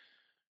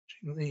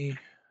 Jingli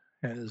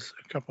has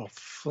a couple of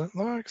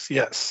flintlocks.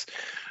 Yes.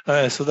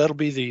 So that'll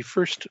be the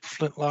first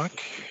flintlock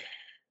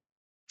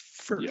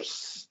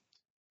first.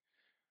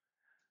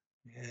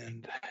 Yep.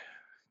 And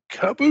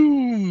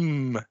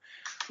kaboom!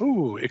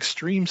 Ooh,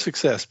 extreme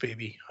success,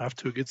 baby. Off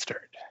to a good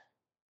start.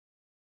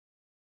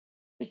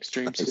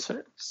 Extreme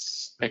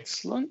success.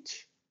 Excellent.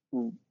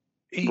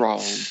 8,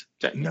 Roll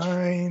damage.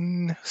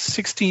 9,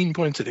 16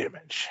 points of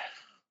damage.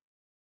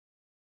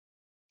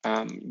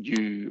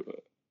 You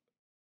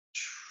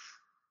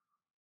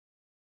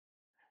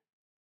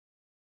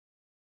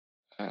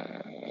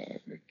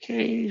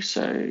okay,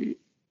 so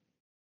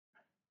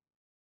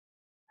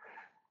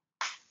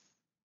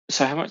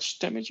how much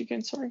damage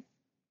again, sorry?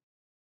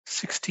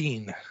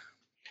 16.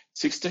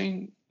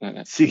 16? No,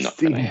 that's 16. not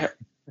gonna help.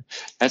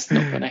 That's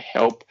not gonna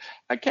help.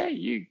 Okay,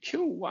 you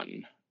kill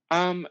one.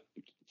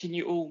 Can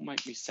you all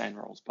make me sand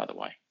rolls, by the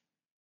way?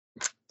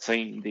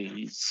 Seeing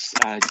these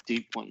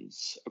deep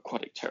ones,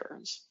 aquatic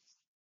terrors.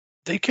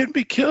 They can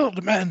be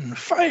killed, men.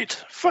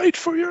 Fight! Fight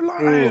for your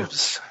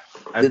lives!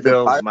 I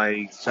failed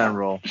my sand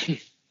roll.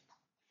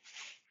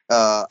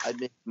 I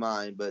made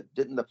mine, but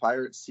didn't the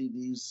pirates see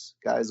these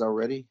guys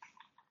already?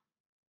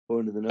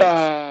 According to the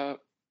notes?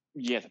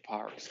 Yeah, the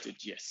pirates did,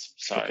 yes.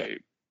 So, Okay.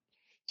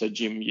 So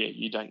Jim, yeah,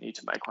 you don't need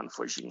to make one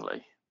for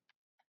Jingli.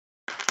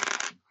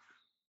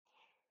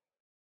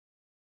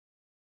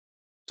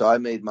 So I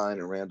made mine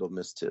and Randall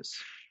missed his.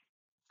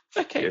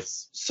 Okay,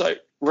 Yes. so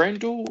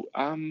Randall,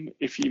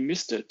 if you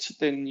missed it,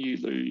 then you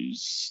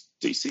lose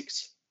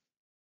D6.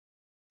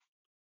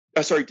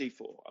 Oh, sorry,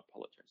 D4. I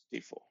apologize.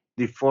 D4.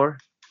 D4.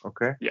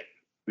 Okay. Yeah.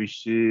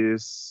 Which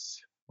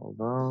is, hold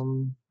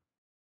on,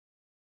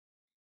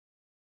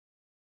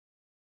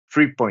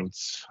 3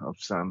 points of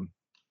sand.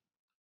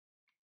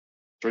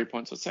 3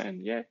 points of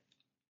sand. Yeah.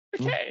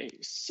 Hmm. Okay.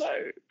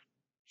 So,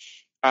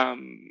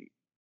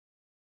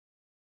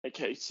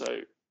 okay.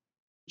 So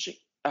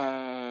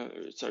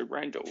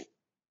Randall,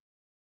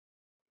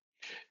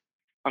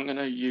 I'm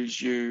gonna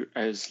use you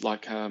as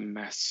like a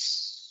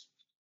mass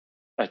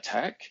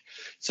attack.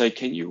 So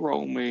can you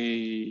roll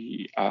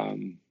me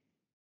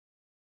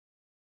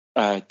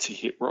to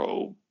hit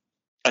roll?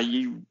 Are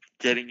you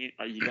getting it?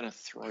 Are you gonna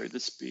throw the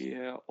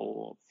spear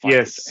or fight with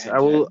Yes, hand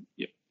to hand?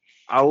 Yep.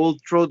 I will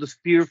throw the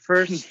spear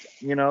first,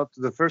 to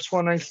the first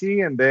one I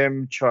see, and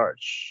then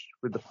charge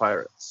with the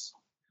pirates.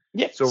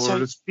 Yep. So for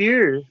the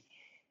spear,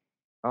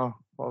 oh,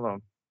 hold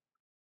on.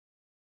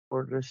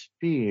 For the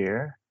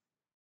spear,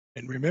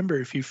 And remember,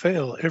 if you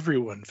fail,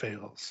 everyone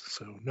fails.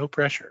 So no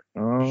pressure.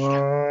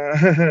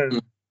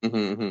 Mhm.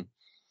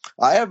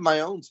 I have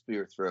my own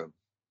spear throw.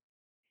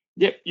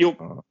 Yep,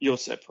 you're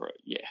separate.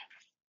 Yeah.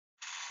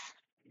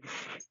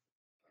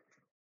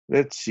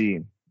 let's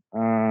see.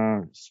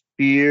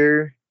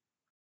 Spear.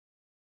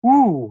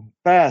 Woo,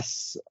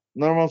 pass.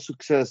 Normal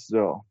success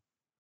though.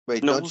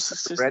 Wait, No don't you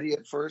have to ready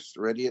it first?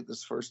 Ready at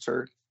this first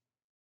turn?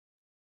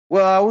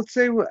 Well, I would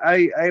say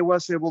I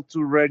was able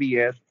to ready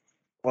it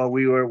while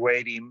we were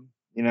waiting,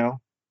 Yeah.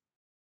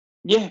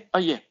 Oh,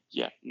 yeah.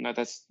 Yeah. No,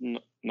 that's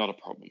not a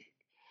problem.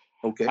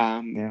 Okay.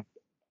 Yeah.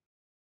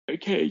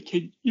 Okay.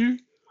 Can you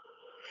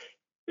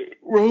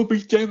roll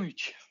me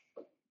damage?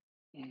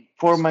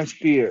 For my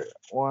spear,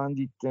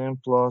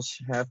 1d10 plus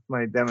half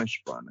my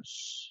damage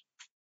bonus.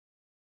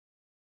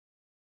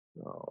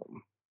 So,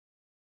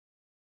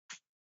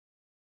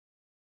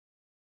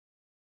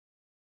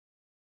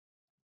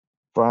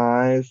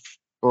 5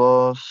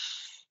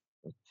 plus,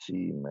 let's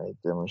see, my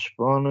damage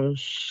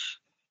bonus.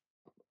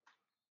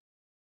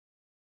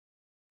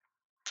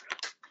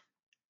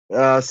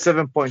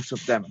 7 points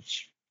of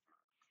damage.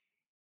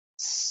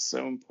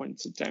 7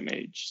 points of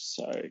damage.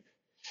 So,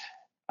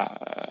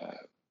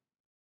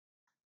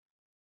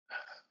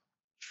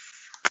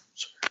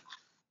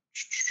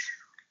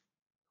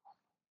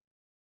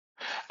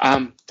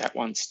 that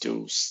one's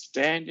still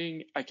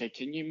standing. Okay,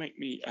 can you make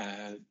me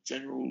a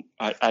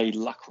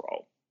luck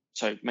roll?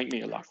 So make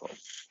me a luck roll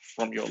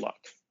from your luck.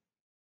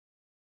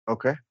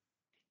 Okay.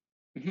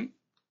 Mm-hmm.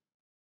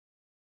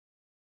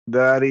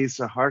 That is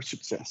a hard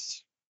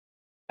success.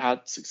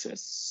 Hard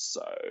success.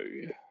 So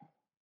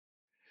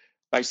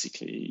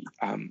basically,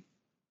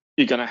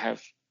 you're gonna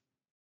have.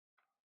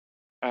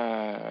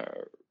 I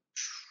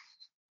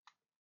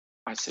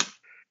said,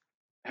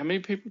 how many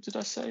people did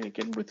I say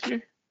again with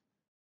you?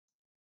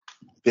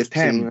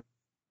 15.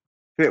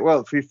 10.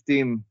 Well,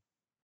 15.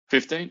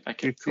 15.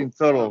 Okay, 15 cool.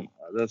 total.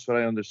 That's what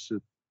I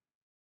understood.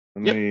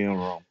 Maybe I'm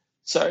wrong.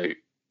 So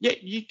yeah,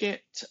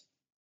 they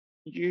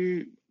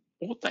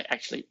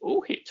actually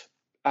all hit.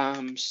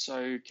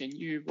 So can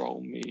you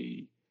roll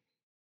me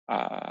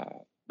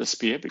the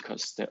spear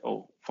because they're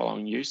all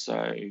following you?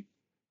 So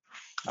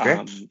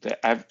Okay.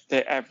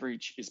 their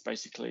average is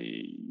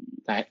basically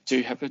they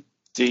do have a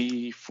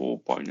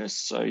D4 bonus,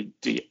 so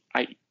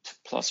D8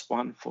 plus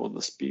 1 for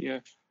the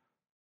spear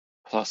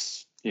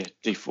plus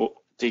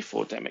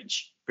D4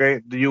 damage.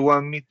 Okay. Do you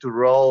want me to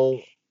roll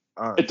You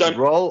or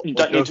don't need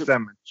just to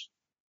damage?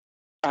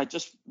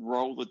 just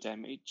roll the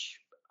damage.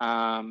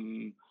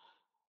 D10.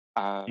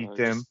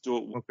 Just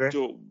do Okay.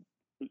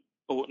 it.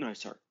 Oh no,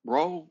 sorry.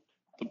 Roll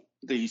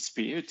the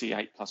spear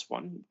D8 plus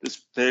 1.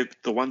 They're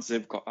the ones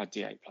they've got are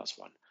D8 plus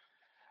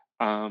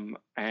 1.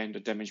 And a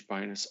damage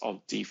bonus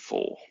of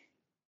D4.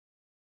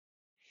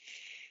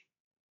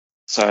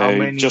 So How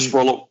many? just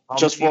roll it. How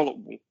Just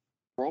many?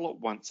 roll it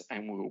once,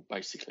 and we'll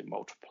basically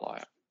multiply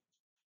it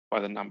by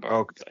the number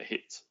Okay. that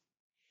hits.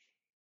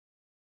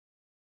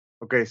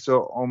 Okay.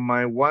 So on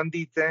my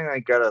 1d10, I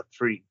got a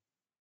 3.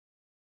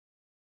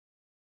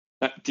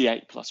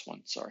 D8 plus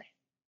 1. Sorry.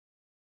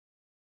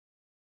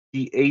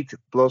 D8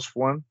 plus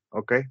 1.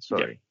 Okay.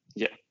 Sorry.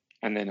 Yeah.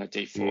 And then a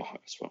D4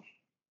 D8 as well.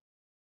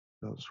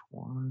 plus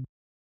 1.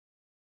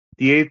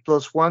 D8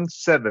 plus 1,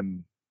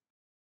 7.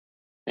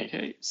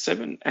 Okay,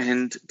 7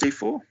 and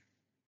D4.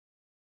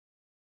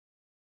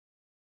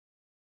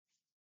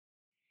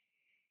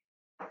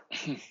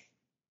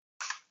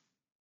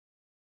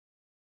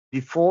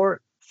 D4,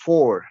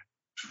 4.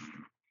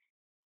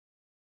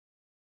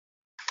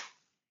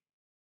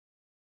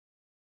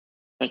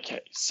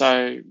 Okay,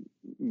 so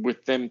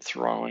with them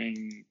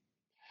throwing,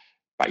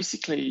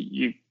 basically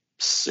you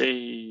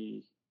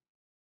see,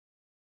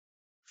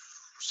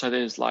 so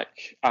there's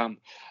like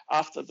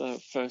after the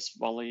first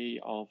volley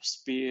of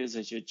spears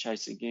as you're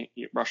chasing it,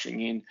 you're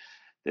rushing in,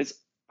 there's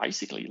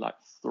basically like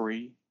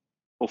 3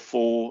 or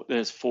 4.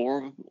 There's 4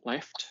 of them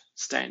left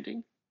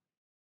standing.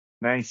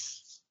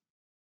 Nice.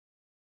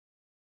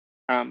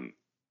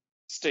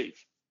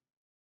 Steve.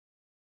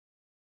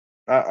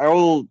 I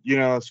will,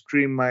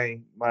 scream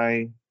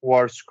my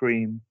war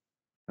scream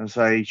as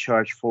I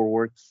charge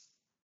forward.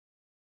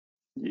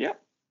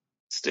 Yep.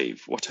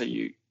 Steve, what are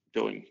you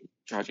doing?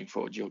 Charging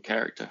forward your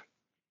character.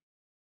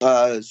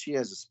 She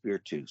has a spear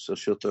too, so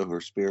she'll throw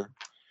her spear.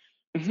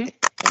 Mm-hmm.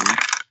 And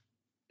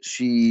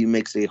she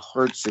makes a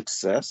hard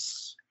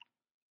success,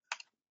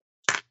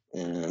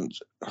 and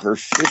her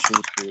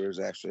fishing spear is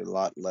actually a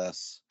lot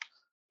less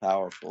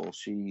powerful.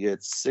 She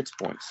gets 6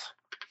 points.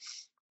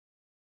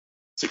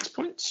 6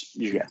 points.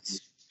 Yes.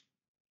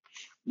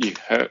 You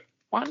hurt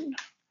one.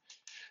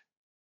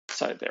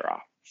 So there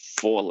are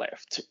 4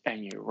 left,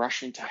 and you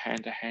rush into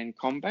hand-to-hand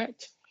combat.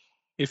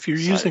 If you're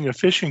So- using a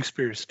fishing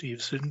spear,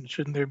 Steve,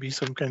 shouldn't there be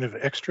some kind of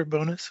extra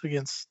bonus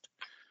against?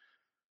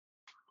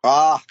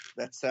 Ah,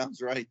 that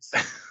sounds right.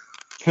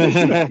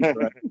 Right.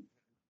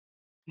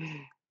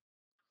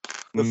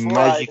 Before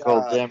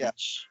Magical I,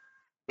 damage.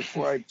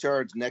 before I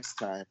charge next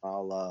time,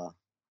 I'll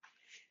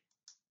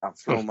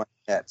throw my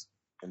net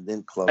and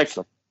then club Okay.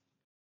 some.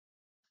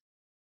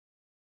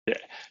 Yeah.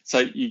 So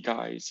you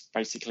guys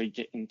basically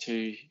get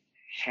into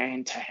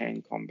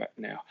hand-to-hand combat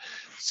now.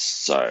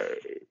 So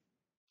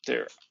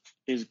there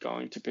is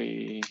going to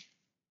be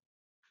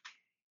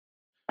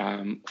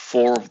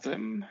 4 of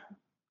them.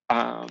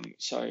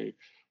 So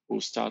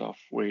we'll start off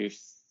with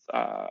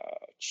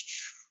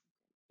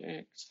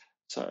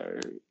so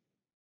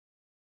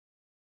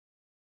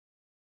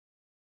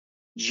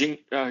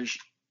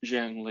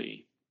Jiang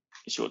Li,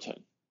 it's your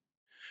turn.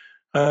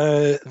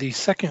 The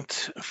second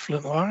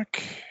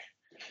flintlock,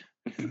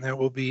 and that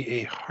will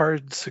be a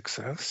hard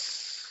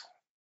success.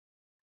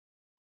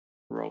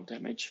 Roll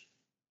damage.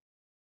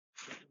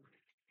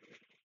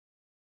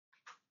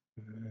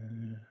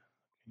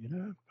 Get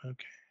up,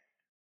 okay.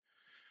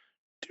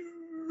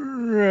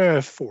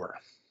 4.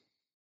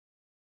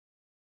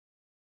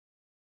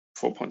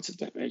 4 points of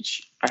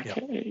damage.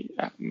 Okay.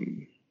 Yep.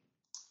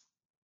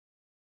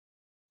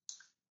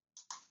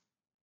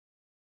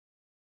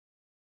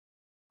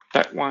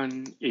 That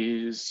one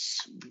is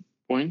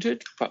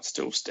wounded, but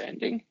still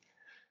standing.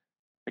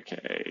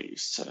 Okay,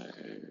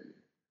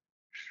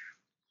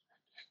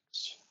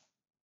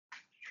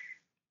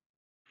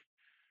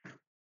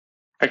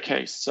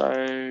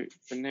 so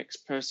the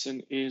next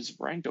person is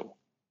Randall.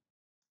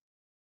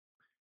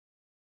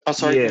 Oh,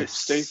 sorry, no, Yes.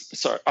 Steve.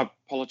 Sorry, I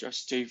apologize.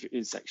 Steve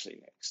is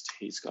actually next.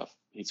 He's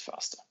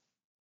faster.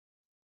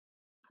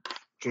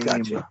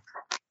 Gotcha.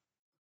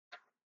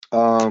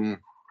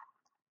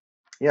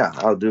 Yeah,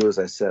 I'll do as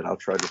I said. I'll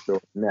try to throw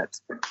a net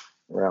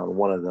around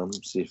one of them,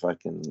 see if I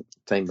can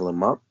tangle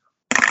him up.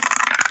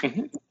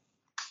 Mm-hmm.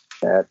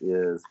 That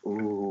is,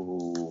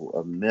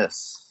 a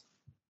miss.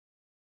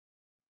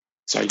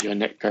 So your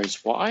net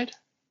goes wide.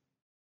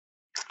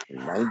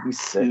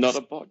 96. Not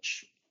a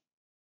botch.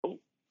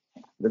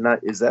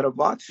 Is that a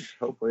botch?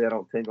 Hopefully I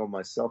don't tangle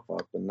myself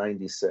up. A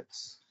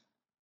 96.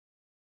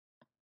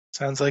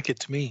 Sounds like it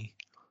to me.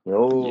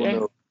 Oh, Yeah.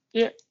 no.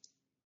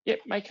 Yeah,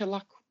 make a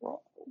luck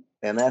roll.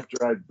 And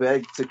after I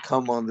begged to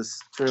come on this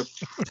trip,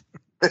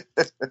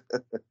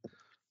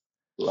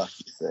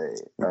 lucky say,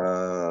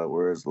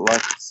 where's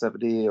luck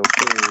 70?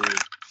 Okay,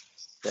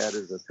 that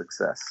is a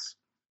success.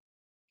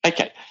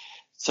 Okay,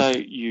 so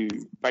you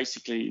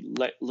basically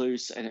let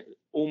loose, and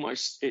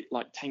it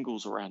like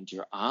tangles around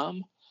your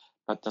arm,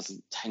 but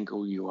doesn't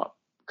tangle you up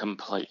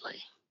completely.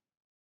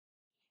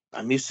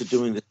 I'm used to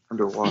doing this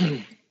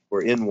underwater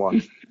or in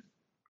water.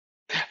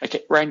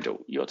 Okay,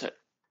 Randall, your turn.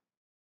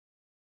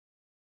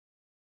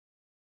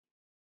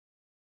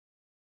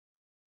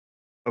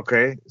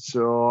 Okay,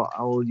 so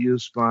I will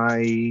use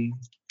my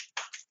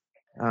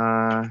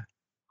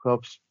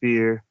club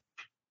spear.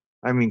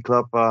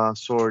 Club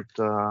sword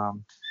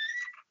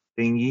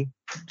thingy.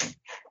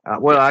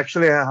 Well,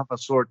 actually, I have a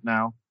sword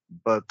now,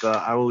 but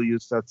I will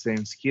use that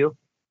same skill.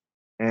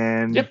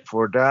 And Yep.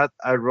 for that,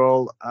 I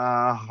roll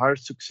a hard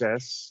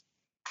success.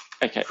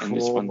 Okay, and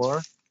this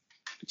one's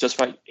just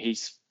wait.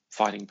 He's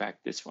fighting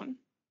back this one,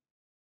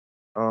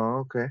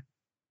 Oh, okay.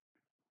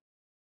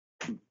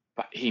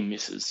 but he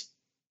misses.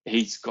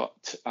 He's got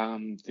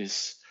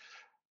this.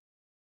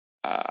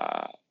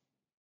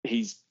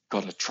 He's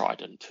got a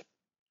trident,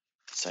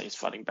 so he's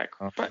fighting back,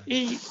 but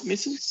he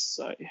misses.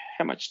 So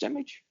how much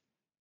damage?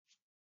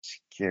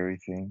 Scary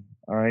thing.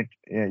 All right.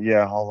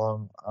 Yeah.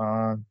 Hold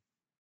on.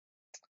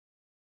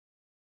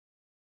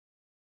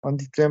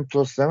 1d10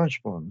 plus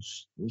damage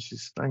bonus. This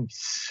is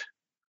nice.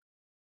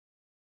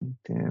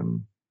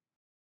 10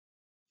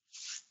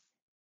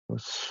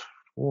 plus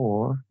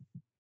 4.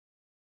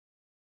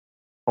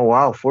 Oh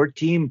wow,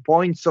 14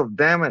 points of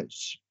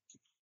damage.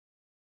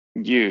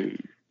 You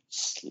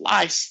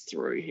slice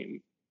through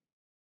him.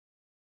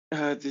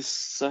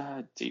 This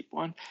deep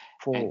one,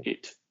 and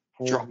it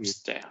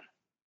drops down.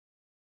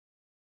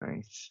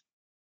 Nice.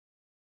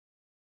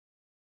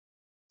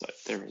 So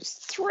there is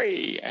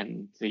 3,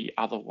 and the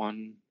other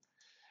one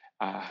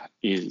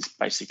is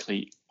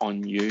basically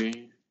on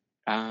you,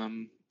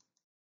 Randall.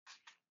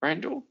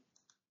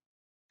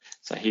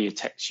 So he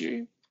attacks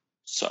you.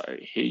 So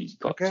he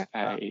got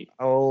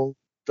I'll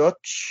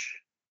dodge.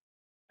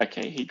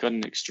 Okay, he got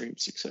an extreme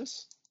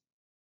success.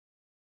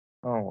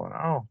 Oh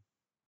wow.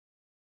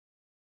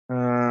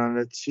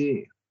 Let's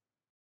see.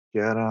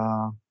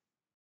 Gotta.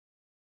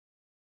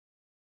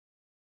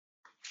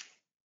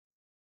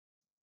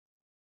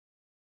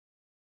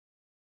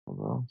 Hold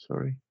on,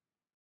 sorry.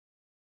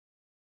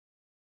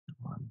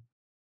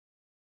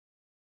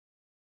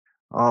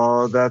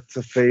 Oh, that's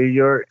a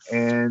failure,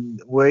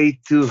 and way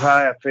too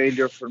high a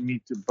failure for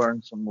me to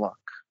burn some luck.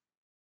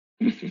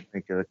 Make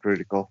it a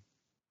critical.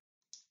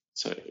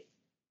 So,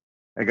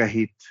 I got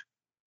hit.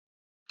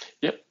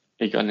 yep,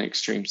 he got an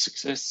extreme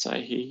success. So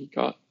he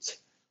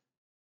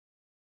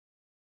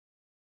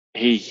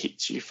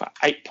hits you for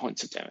 8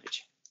 points of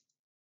damage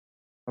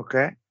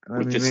Okay, let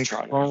with me this make a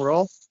trident. con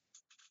roll.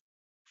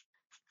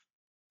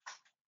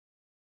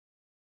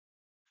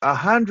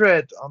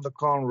 100 on the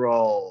con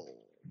roll.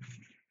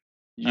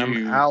 I'm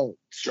You out.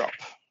 drop.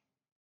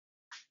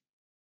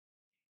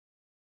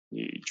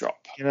 You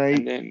drop. Can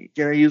And then,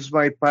 I use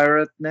my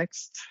pirate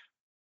next?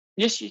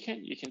 yes, you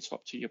can. You can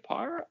swap to your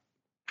pirate.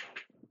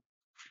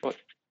 What's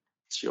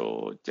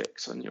your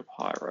dex on your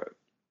pirate?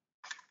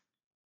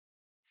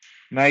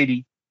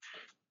 90.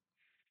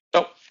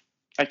 Oh,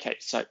 okay.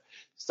 So,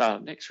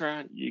 next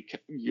round,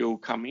 you'll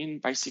come in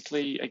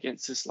basically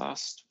against this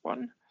last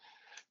one.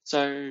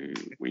 So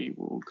we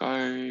will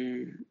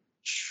go.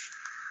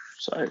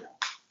 So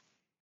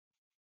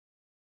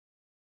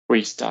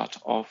we start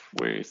off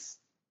with.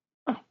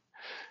 Oh,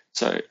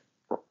 so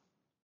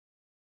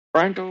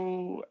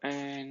Randall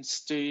and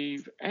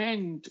Steve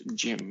and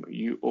Jim,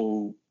 you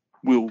all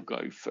will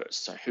go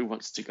first. So who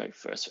wants to go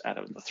first out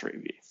of the three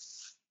of you?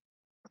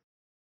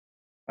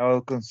 I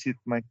will concede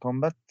my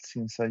combat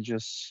since I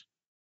just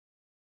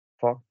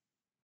fought.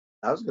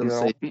 I was going to You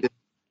say, know. you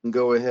can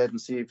go ahead and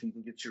see if you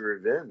can get your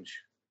revenge.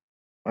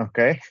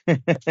 Okay.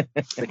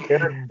 The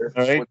character,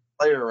 All right. or the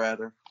player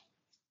rather.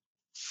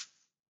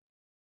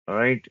 All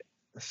right.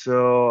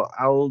 So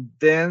I will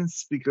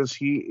dance because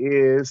he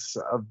is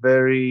a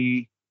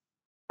very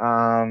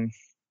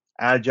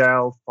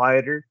agile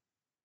fighter.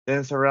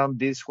 Dance around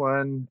this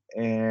one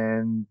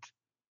and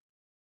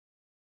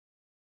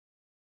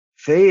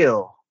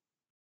fail.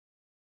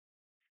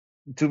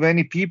 Too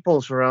many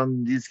people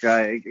surround this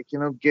guy. I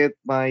cannot get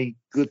my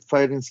good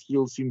fighting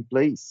skills in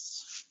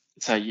place.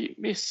 So you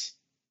miss.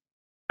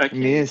 Okay,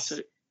 so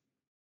Miss.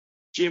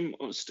 Jim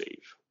or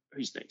Steve?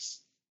 Who's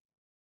next?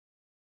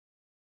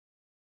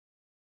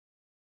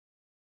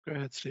 Go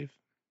ahead, Steve.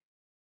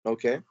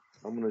 Okay,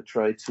 I'm going to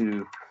try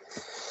to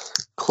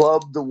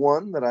club the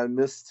one that I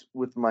missed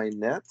with my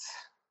net.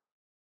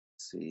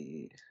 Let's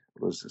see,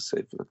 what does it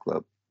say for the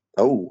club?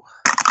 Oh,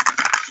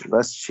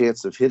 less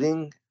chance of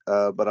hitting,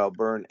 but I'll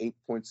burn 8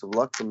 points of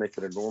luck to make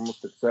it a normal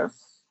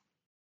success.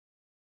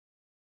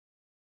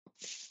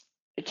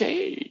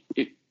 Okay,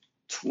 it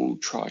will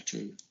try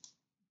to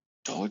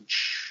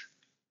dodge.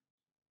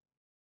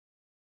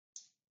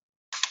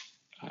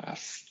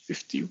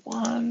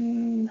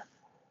 51.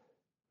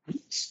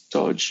 It's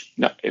dodge.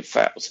 No, it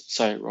fails.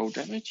 So roll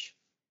damage.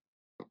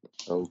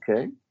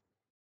 Okay.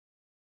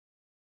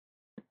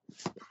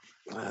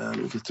 Let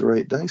me get the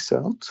right dice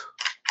out.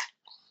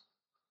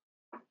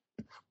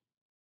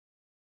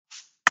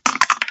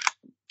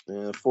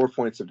 And 4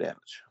 points of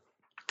damage.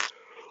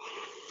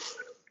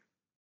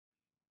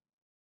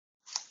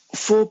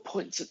 4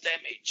 points of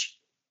damage.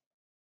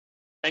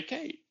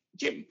 Okay,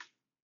 Jim.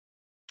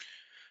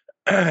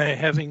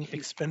 Having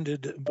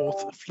expended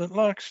both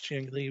flintlocks,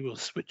 Jiang Li will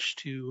switch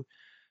to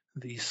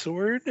the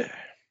sword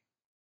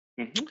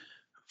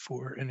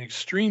for an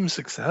extreme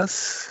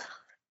success.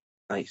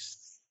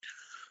 Nice.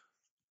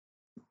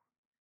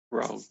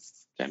 Roll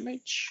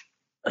damage.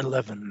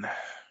 11.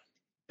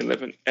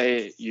 11.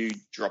 You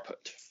drop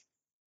it.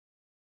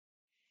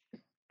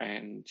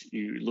 And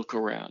you look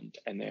around,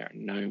 and there are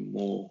no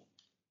more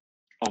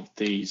of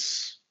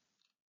these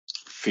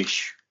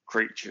fish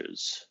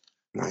creatures.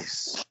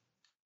 Nice.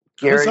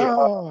 Gary,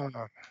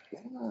 Huzzah!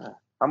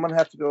 I'm going to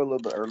have to go a little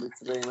bit early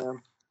today,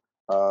 man.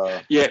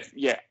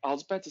 Yeah. I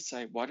was about to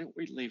say, why don't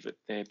we leave it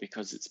there?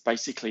 Because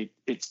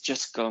it's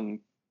just gone.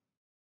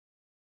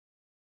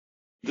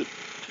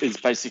 It's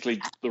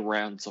basically the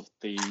rounds of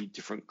the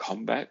different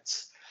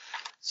combats.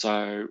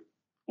 So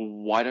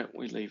why don't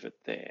we leave it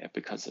there?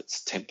 Because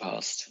it's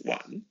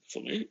 1:10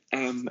 for me.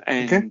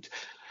 And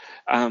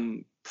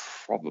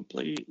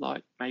probably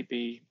like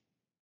maybe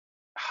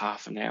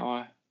half an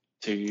hour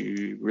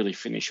to really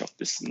finish off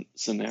this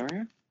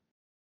scenario.